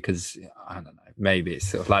viscerally, because I don't know, maybe it's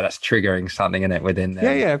sort of like that's triggering something in it within them.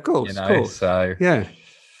 Yeah, of course, of course. So yeah,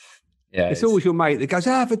 it's always your mate that goes,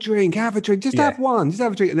 have a drink, just have one, just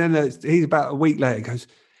have a drink, and then he's about a week later goes,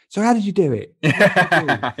 so how did you do it?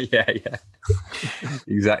 Yeah,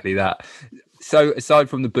 exactly that. So aside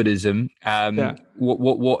from the Buddhism,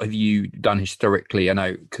 what have you done historically? I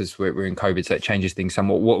know because we're in COVID, so it changes things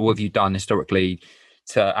somewhat. What have you done historically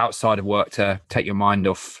to outside of work to take your mind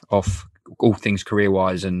off all things career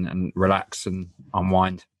wise and relax and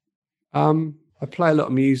unwind? I play a lot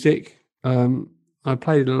of music. I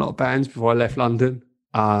played in a lot of bands before I left London.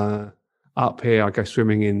 Up here, I go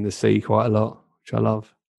swimming in the sea quite a lot, which I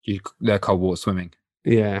love. They're cold water swimming.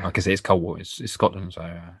 Yeah, like I say, it's cold water. It's Scotland,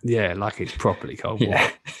 so yeah, like it's properly cold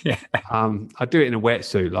water. Yeah. I do it in a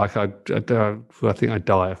wetsuit. Like I think I'd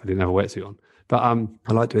die if I didn't have a wetsuit on. But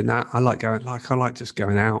I like doing that. I like just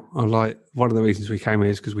going out. I like one of the reasons we came here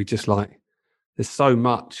is because we just like. There's so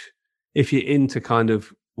much. If you're into kind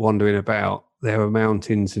of wandering about, there are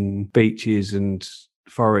mountains and beaches and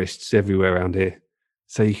forests everywhere around here.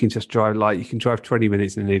 So you can just drive, you can drive 20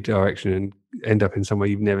 minutes in any direction and end up in somewhere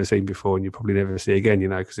you've never seen before and you probably never see again,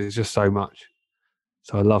 because there's just so much.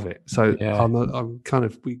 So I love it. So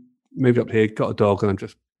we moved up here, got a dog, and I'm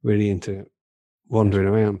just really into wandering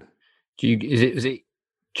around. Is it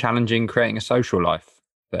challenging creating a social life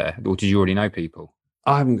there, or did you already know people?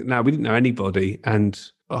 No, we didn't know anybody, and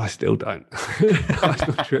I still don't. That's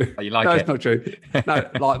not true. You like no, it? It's not true. No,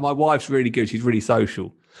 like my wife's really good. She's really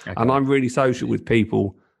social. Okay. And I'm really social with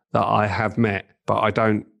people that I have met, but I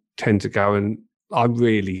don't tend to go, and I'm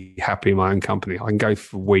really happy in my own company. I can go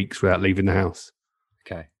for weeks without leaving the house.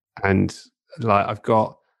 Okay. And I've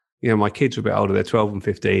got, my kids are a bit older. They're 12 and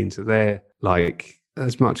 15. So they're like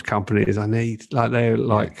as much company as I need. They're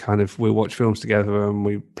we'll watch films together and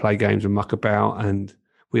we play games and muck about and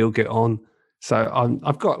we all get on. So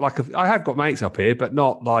I have got mates up here, but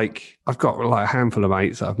not I've got a handful of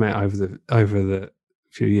mates that I've met over the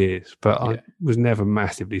few years, but I was never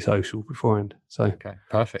massively social beforehand. So okay,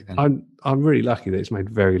 perfect. Then. I'm really lucky that it's made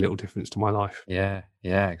very little difference to my life. Yeah,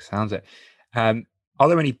 it sounds it. Are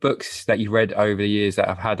there any books that you've read over the years that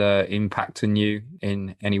have had an impact on you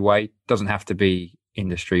in any way? Doesn't have to be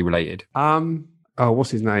industry related.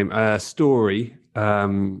 What's his name? Story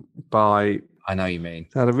by. I know you mean.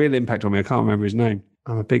 It had a real impact on me. I can't remember his name.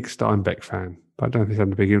 I'm a big Steinbeck fan, but I don't think it's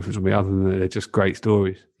had a big influence on me other than that they're just great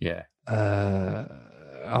stories. Yeah.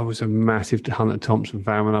 I was a massive Hunter Thompson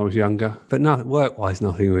fan when I was younger, but work-wise,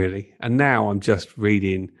 nothing really. And now I'm just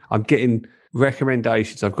reading. I'm getting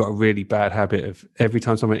recommendations. I've got a really bad habit of every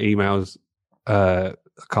time someone emails, I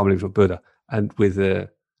can't believe it's not Buddha, and with a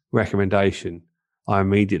recommendation, I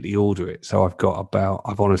immediately order it. So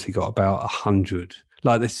I've honestly got about 100.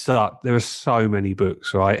 There are so many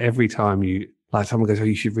books, right? Every time someone goes,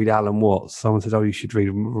 you should read Alan Watts. Someone says, you should read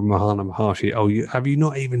Mahana Maharshi. Have you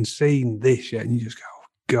not even seen this yet? And you just go, oh,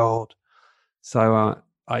 God. So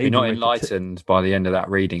you're not enlightened by the end of that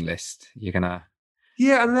reading list. You're going to...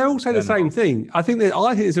 Yeah, and they're all saying the same thing. I think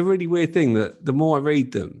it's a really weird thing that the more I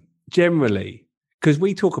read them, generally, because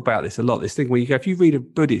we talk about this a lot, this thing where you go, if you read a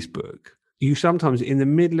Buddhist book, you sometimes, in the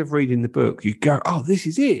middle of reading the book, you go, oh, this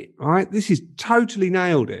is it, right? This is totally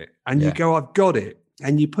nailed it. And you go, I've got it.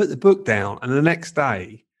 And you put the book down, and the next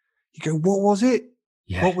day, you go, what was it?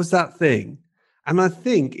 Yeah. What was that thing? And I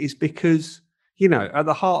think it's because, at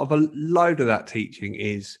the heart of a load of that teaching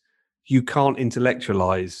is you can't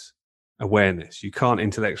intellectualize awareness. You can't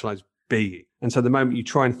intellectualize being. And so the moment you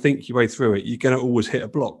try and think your way through it, you're going to always hit a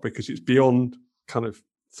block because it's beyond kind of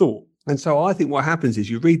thought. And so I think what happens is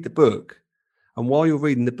you read the book, and while you're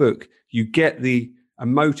reading the book, you get the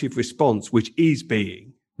emotive response, which is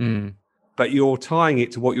being, but you're tying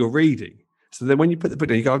it to what you're reading. So then when you put the book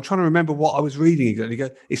down, you go, I'm trying to remember what I was reading again. You go,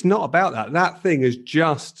 it's not about that. That thing has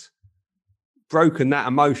just broken that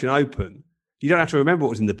emotion open. You don't have to remember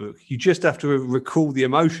what was in the book. You just have to recall the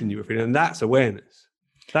emotion you were feeling, and that's awareness.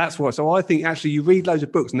 That's what. So I think actually you read loads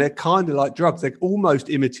of books, and they're kind of like drugs. They're almost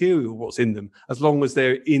immaterial what's in them, as long as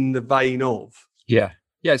they're in the vein of. Yeah.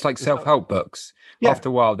 Yeah, it's like self-help books. Yeah. After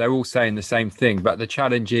a while, they're all saying the same thing. But the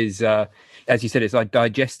challenge is, as you said, it's like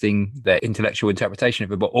digesting the intellectual interpretation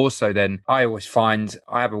of it. But also then I always find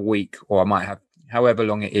I have a week, or I might have however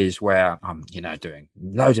long it is, where I'm, doing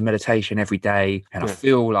loads of meditation every day, and I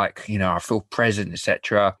feel like, I feel present,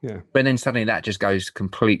 etc. Yeah. But then suddenly that just goes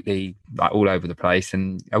completely all over the place.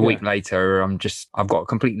 And a week later, I've got a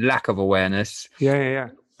complete lack of awareness. Yeah.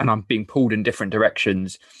 And I'm being pulled in different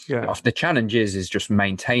directions. Yeah. The challenge is just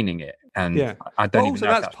maintaining it. And I don't even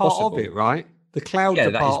know if that's part possible. Of it, right? The clouds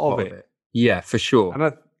are part of it. Yeah, for sure.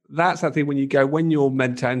 And that's that thing when you're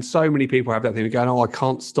meditating, so many people have that thing of going, I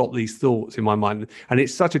can't stop these thoughts in my mind. And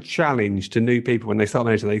it's such a challenge to new people when they start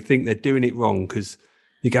meditating. They think they're doing it wrong because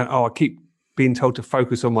you're going, I keep being told to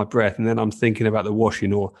focus on my breath. And then I'm thinking about the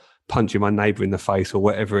washing or punching my neighbour in the face or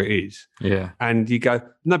whatever it is. Yeah. And you go,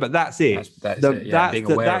 no, but that's it. That's it. Yeah,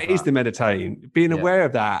 that is the meditating. Being aware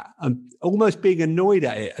of that and almost being annoyed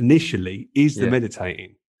at it initially is the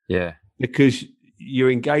meditating. Yeah. Because you're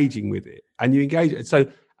engaging with it and you engage it. So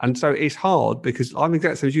it's hard because I'm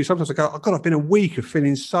exactly the same as you. Sometimes I go, oh God, I've been a week of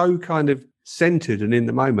feeling so kind of centered and in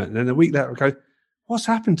the moment. And then a week later I go, what's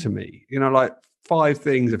happened to me? You know, like 5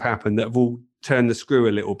 things have happened that have all turned the screw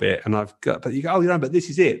a little bit. And but you go, oh, but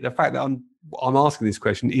this is it. The fact that I'm asking this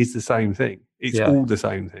question is the same thing. It's all the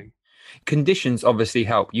same thing. Conditions obviously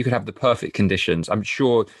help. You could have the perfect conditions. I'm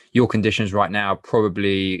sure your conditions right now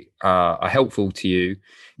probably are helpful to you.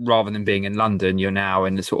 Rather than being in London, you're now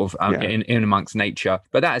in the sort of in amongst nature.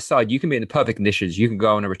 But that aside, you can be in the perfect conditions. You can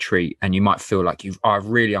go on a retreat and you might feel like I've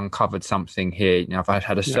really uncovered something here. You know, I've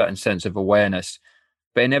had a certain sense of awareness.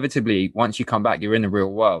 But inevitably, once you come back, you're in the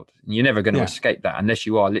real world. You're never going to escape that unless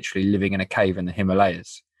you are literally living in a cave in the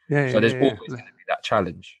Himalayas. So there's always going to be that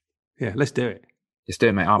challenge. Yeah, let's do it. Let's do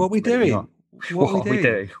it, mate. What are we doing? What are we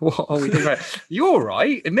doing? What are we doing? You're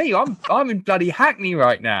right. And me, I'm in bloody Hackney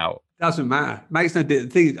right now. Doesn't matter. Makes no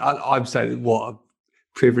difference. I'm saying, what a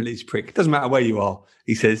privileged prick. It doesn't matter where you are.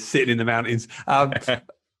 He says, sitting in the mountains.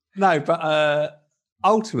 No, but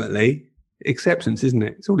ultimately, acceptance, isn't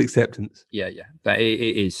it? It's all acceptance. Yeah. It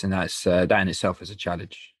is, and that's that in itself is a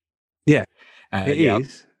challenge. Yeah, it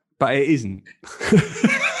is, but it isn't.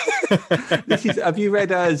 Have you read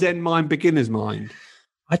Zen Mind, Beginner's Mind?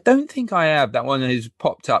 I don't think I have. That one has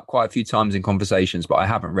popped up quite a few times in conversations, but I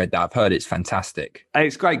haven't read that. I've heard it's fantastic. And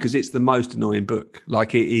it's great because it's the most annoying book.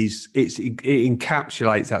 Like it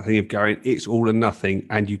encapsulates that thing of going, it's all or nothing,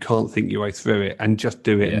 and you can't think your way through it, and just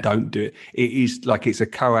do it and don't do it. It is like it's a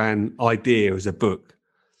koan idea as a book.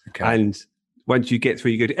 Okay. And once you get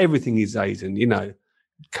through, you go, everything is Zazen. You know,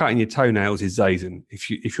 cutting your toenails is Zazen if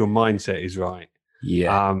your mindset is right.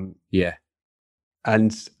 Yeah.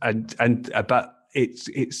 But it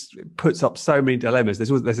puts up so many dilemmas.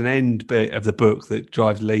 There's an end bit of the book that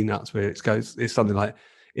drives Lee nuts where it's something like,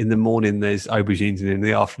 in the morning there's aubergines and in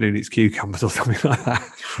the afternoon it's cucumbers or something like that.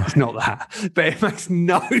 It's not that, but it makes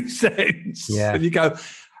no sense. Yeah. And you go,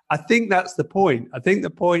 I think that's the point. I think the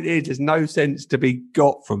point is there's no sense to be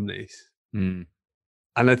got from this. And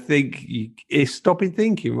I think it's stopping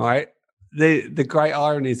thinking, right? The great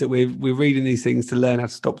irony is that we're reading these things to learn how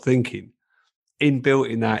to stop thinking. Inbuilt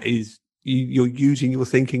in that is you're using your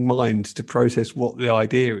thinking mind to process what the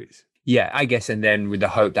idea is. Yeah, I guess. And then with the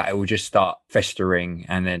hope that it will just start festering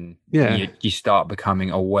and then you start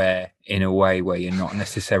becoming aware in a way where you're not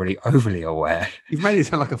necessarily overly aware. You've made it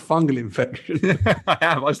sound like a fungal infection. I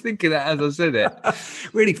am. I was thinking that as I said it.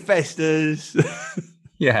 Really festers.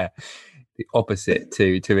 Yeah. The opposite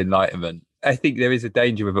to enlightenment. I think there is a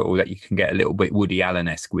danger with it all that you can get a little bit Woody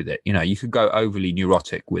Allen-esque with it. You know, you could go overly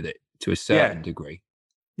neurotic with it to a certain degree.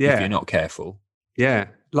 Yeah. If you're not careful. Yeah,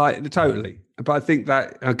 like totally. But I think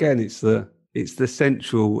that again, it's the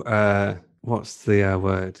central what's the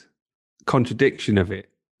word? Contradiction of it,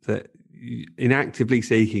 that in actively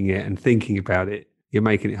seeking it and thinking about it, you're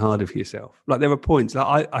making it harder for yourself. Like there are points.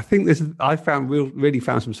 Like I think I really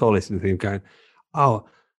found some solace in the thing of going, oh,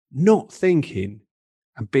 not thinking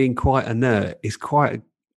and being quite inert is quite a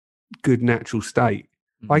good natural state.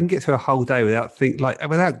 I can get through a whole day without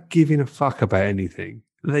giving a fuck about anything.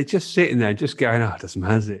 They're just sitting there, just going, "Oh, it doesn't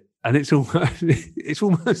matter, does it?" And it's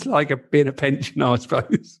almost like being a pensioner, I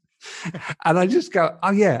suppose. And I just go,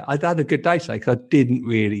 "Oh yeah, I'd had a good day today because I didn't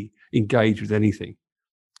really engage with anything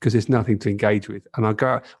because there's nothing to engage with." And I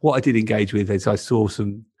go, what I did engage with is I saw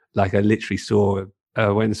went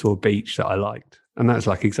and saw a beach that I liked, and that's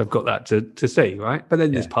lucky because I've got that to see, right? But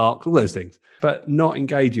then there's parks, all those things. But not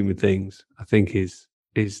engaging with things, I think, is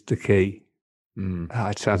the key.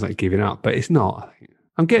 It sounds like giving up, but it's not.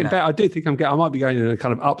 I'm getting better. I do think I might be going in a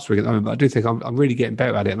kind of upswing at the moment, but I do think I'm really getting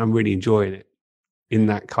better at it, and I'm really enjoying it in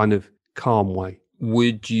that kind of calm way.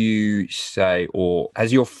 Would you say, or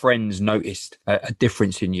has your friends noticed a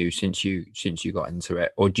difference in you since you got into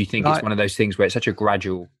it, or do you think it's one of those things where it's such a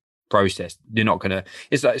gradual process? You're not gonna.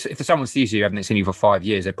 It's like if someone sees you, haven't seen you for 5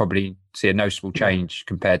 years, they probably see a noticeable change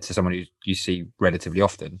compared to someone who you see relatively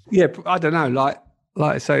often. Yeah, I don't know. Like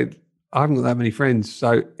I say, I haven't got that many friends,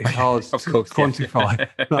 so it's hard to quantify.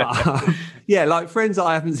 Like friends that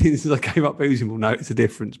I haven't seen since I came up boozing will notice a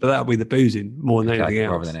difference, but that'll be the boozing more than anything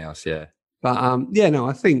else. Rather than else, yeah. But I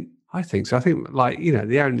think so. I think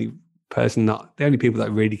the only people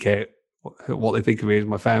that really care what they think of me is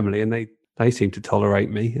my family, and they seem to tolerate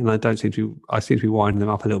me, and I seem to be winding them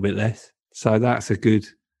up a little bit less. So that's a good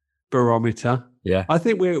barometer. Yeah, I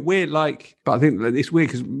think we're like, but I think it's weird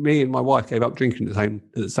because me and my wife gave up drinking at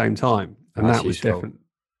the same time, and that was different.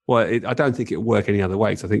 Well, I don't think it'll work any other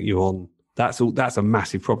way. Because I think you're on. That's a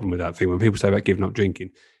massive problem with that thing. When people say about giving up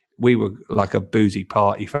drinking, we were like a boozy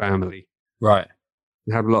party family. Right.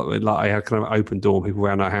 We had a lot. I had kind of open door, people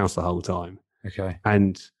around our house the whole time. Okay.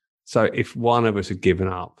 And so if one of us had given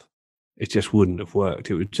up, it just wouldn't have worked.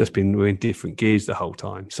 It would just been we're in different gears the whole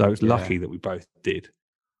time. So it's lucky that we both did.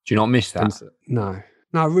 Do you not miss that? No,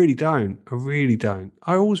 I really don't.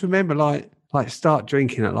 I always remember like start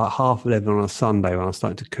drinking at like 11:30 on a Sunday when I was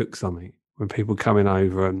starting to cook something, when people coming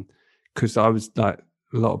over, and because I was like,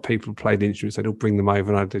 a lot of people played instruments, they'd all bring them over,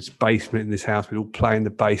 and I had this basement in this house, we'd all play in the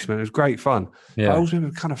basement. It was great fun. Yeah. But I always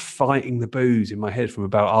remember kind of fighting the booze in my head from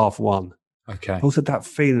about 1:30. Okay. I also had that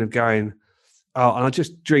feeling of going, oh, and I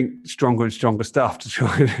just drink stronger and stronger stuff to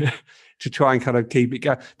try and kind of keep it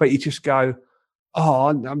going. But you just go, oh,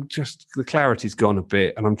 I'm just, the clarity's gone a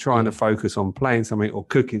bit, and I'm trying to focus on playing something or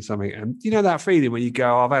cooking something. And you know that feeling when you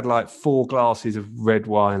go, I've had like 4 glasses of red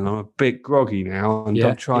wine, and I'm a bit groggy now, and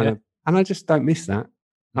I'm trying to, and I just don't miss that.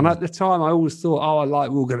 And at the time, I always thought,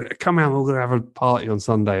 we're going to come out, we're going to have a party on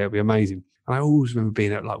Sunday. It'll be amazing. And I always remember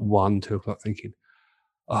being at like 1, 2 o'clock thinking,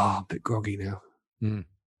 I'm a bit groggy now.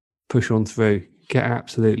 Push on through, get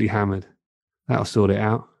absolutely hammered. That'll sort it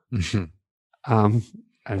out. And,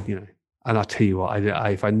 you know, and I tell you what,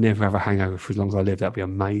 if I never have a hangover for as long as I live, that'd be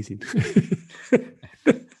amazing.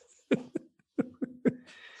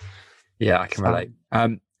 Yeah, I can relate.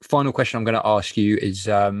 Final question I'm going to ask you is,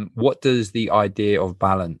 what does the idea of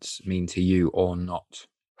balance mean to you or not?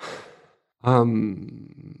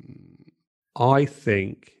 I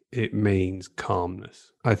think it means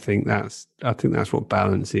calmness. I think that's what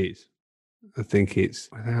balance is. I think it's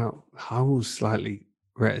I was slightly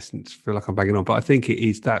reticent to feel like I'm banging on, but I think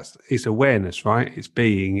it's awareness, right? It's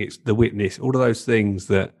being, it's the witness, all of those things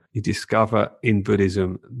that you discover in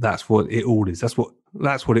Buddhism. That's what it all is. That's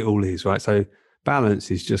what it all is, right? So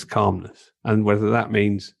balance is just calmness. And whether that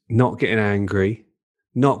means not getting angry,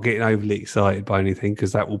 not getting overly excited by anything,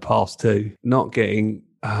 because that will pass too, not getting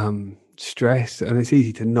stressed. And it's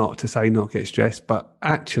easy to say not get stressed, but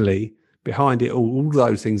actually behind it all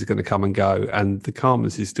those things are going to come and go, and the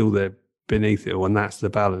calmness is still there beneath it all, and that's the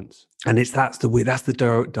balance. And that's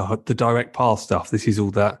the direct path stuff. This is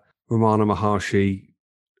all that Ramana Maharshi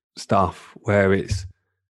stuff, where it's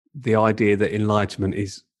the idea that enlightenment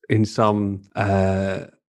is, in some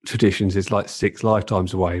traditions, it's like 6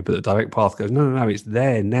 lifetimes away, but the direct path goes, no, it's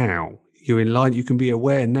there now. You're in line, you can be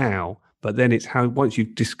aware now, but then it's how, once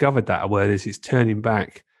you've discovered that awareness, it's turning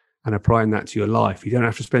back and applying that to your life. You don't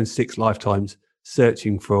have to spend 6 lifetimes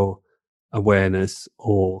searching for awareness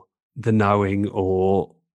or the knowing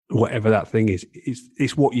or whatever that thing is.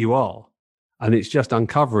 It's what you are, and it's just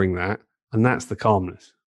uncovering that, and that's the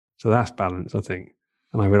calmness. So that's balance, I think.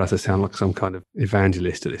 And I realise I sound like some kind of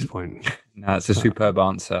evangelist at this point. No, it's a superb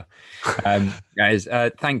answer. Guys,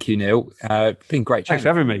 thank you, Neil. Been great. Thanks for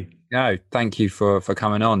having me. No, thank you for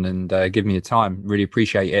coming on and giving me your time. Really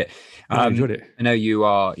appreciate it. I enjoyed it. I know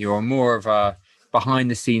you're more of a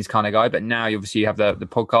behind the scenes kind of guy, but now you obviously have the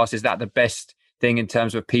podcast. Is that the best thing in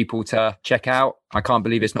terms of people to check out? I can't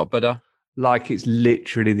believe it's not Buddha. Like, it's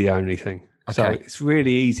literally the only thing. Okay. So it's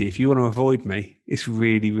really easy. If you want to avoid me, it's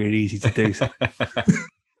really, really easy to do so.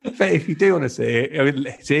 But if you do want to see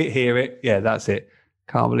it, hear it, yeah, that's it.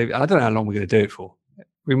 Can't believe it. I don't know how long we're going to do it for.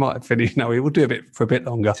 We might finish. No, we will do for a bit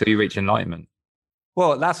longer. Until you reach enlightenment.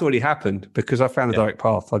 Well, that's already happened because I found the direct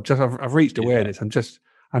path. I've reached awareness. I'm just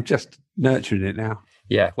nurturing it now.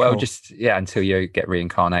 Yeah. Well, until you get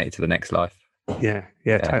reincarnated to the next life. Yeah,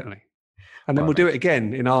 totally. And then we'll do it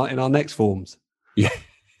again in our next forms. Yeah.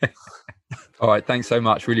 All right. Thanks so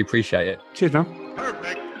much. Really appreciate it. Cheers, man.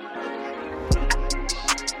 Perfect.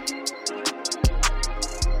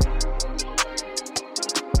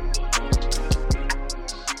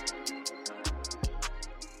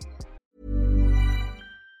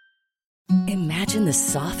 Imagine the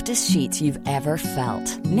softest sheets you've ever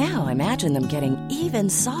felt. Now imagine them getting even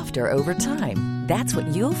softer over time. That's what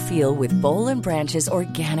you'll feel with Boll & Branch's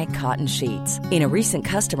organic cotton sheets. In a recent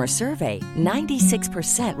customer survey,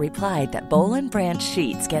 96% replied that Boll & Branch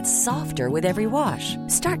sheets get softer with every wash.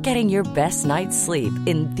 Start getting your best night's sleep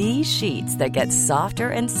in these sheets that get softer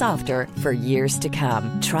and softer for years to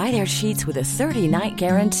come. Try their sheets with a 30-night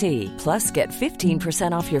guarantee. Plus, get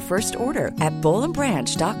 15% off your first order at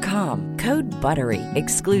bollandbranch.com. Code BUTTERY.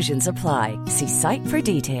 Exclusions apply. See site for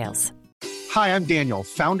details. Hi, I'm Daniel,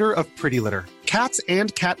 founder of Pretty Litter. Cats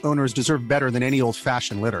and cat owners deserve better than any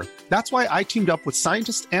old-fashioned litter. That's why I teamed up with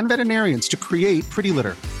scientists and veterinarians to create Pretty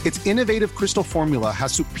Litter. Its innovative crystal formula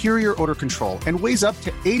has superior odor control and weighs up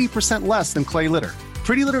to 80% less than clay litter.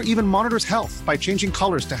 Pretty Litter even monitors health by changing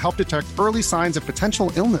colors to help detect early signs of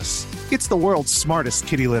potential illness. It's the world's smartest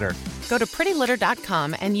kitty litter. Go to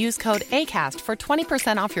prettylitter.com and use code ACAST for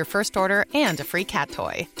 20% off your first order and a free cat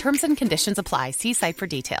toy. Terms and conditions apply. See site for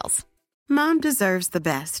details. Mom deserves the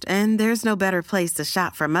best, and there's no better place to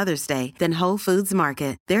shop for Mother's Day than Whole Foods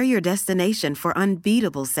Market. They're your destination for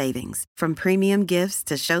unbeatable savings, from premium gifts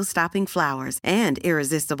to show-stopping flowers and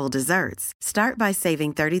irresistible desserts. Start by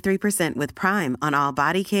saving 33% with Prime on all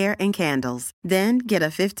body care and candles. Then get a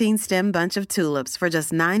 15-stem bunch of tulips for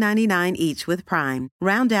just $9.99 each with Prime.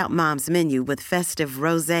 Round out Mom's menu with festive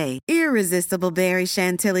rosé, irresistible berry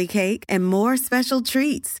chantilly cake, and more special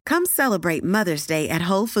treats. Come celebrate Mother's Day at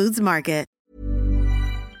Whole Foods Market.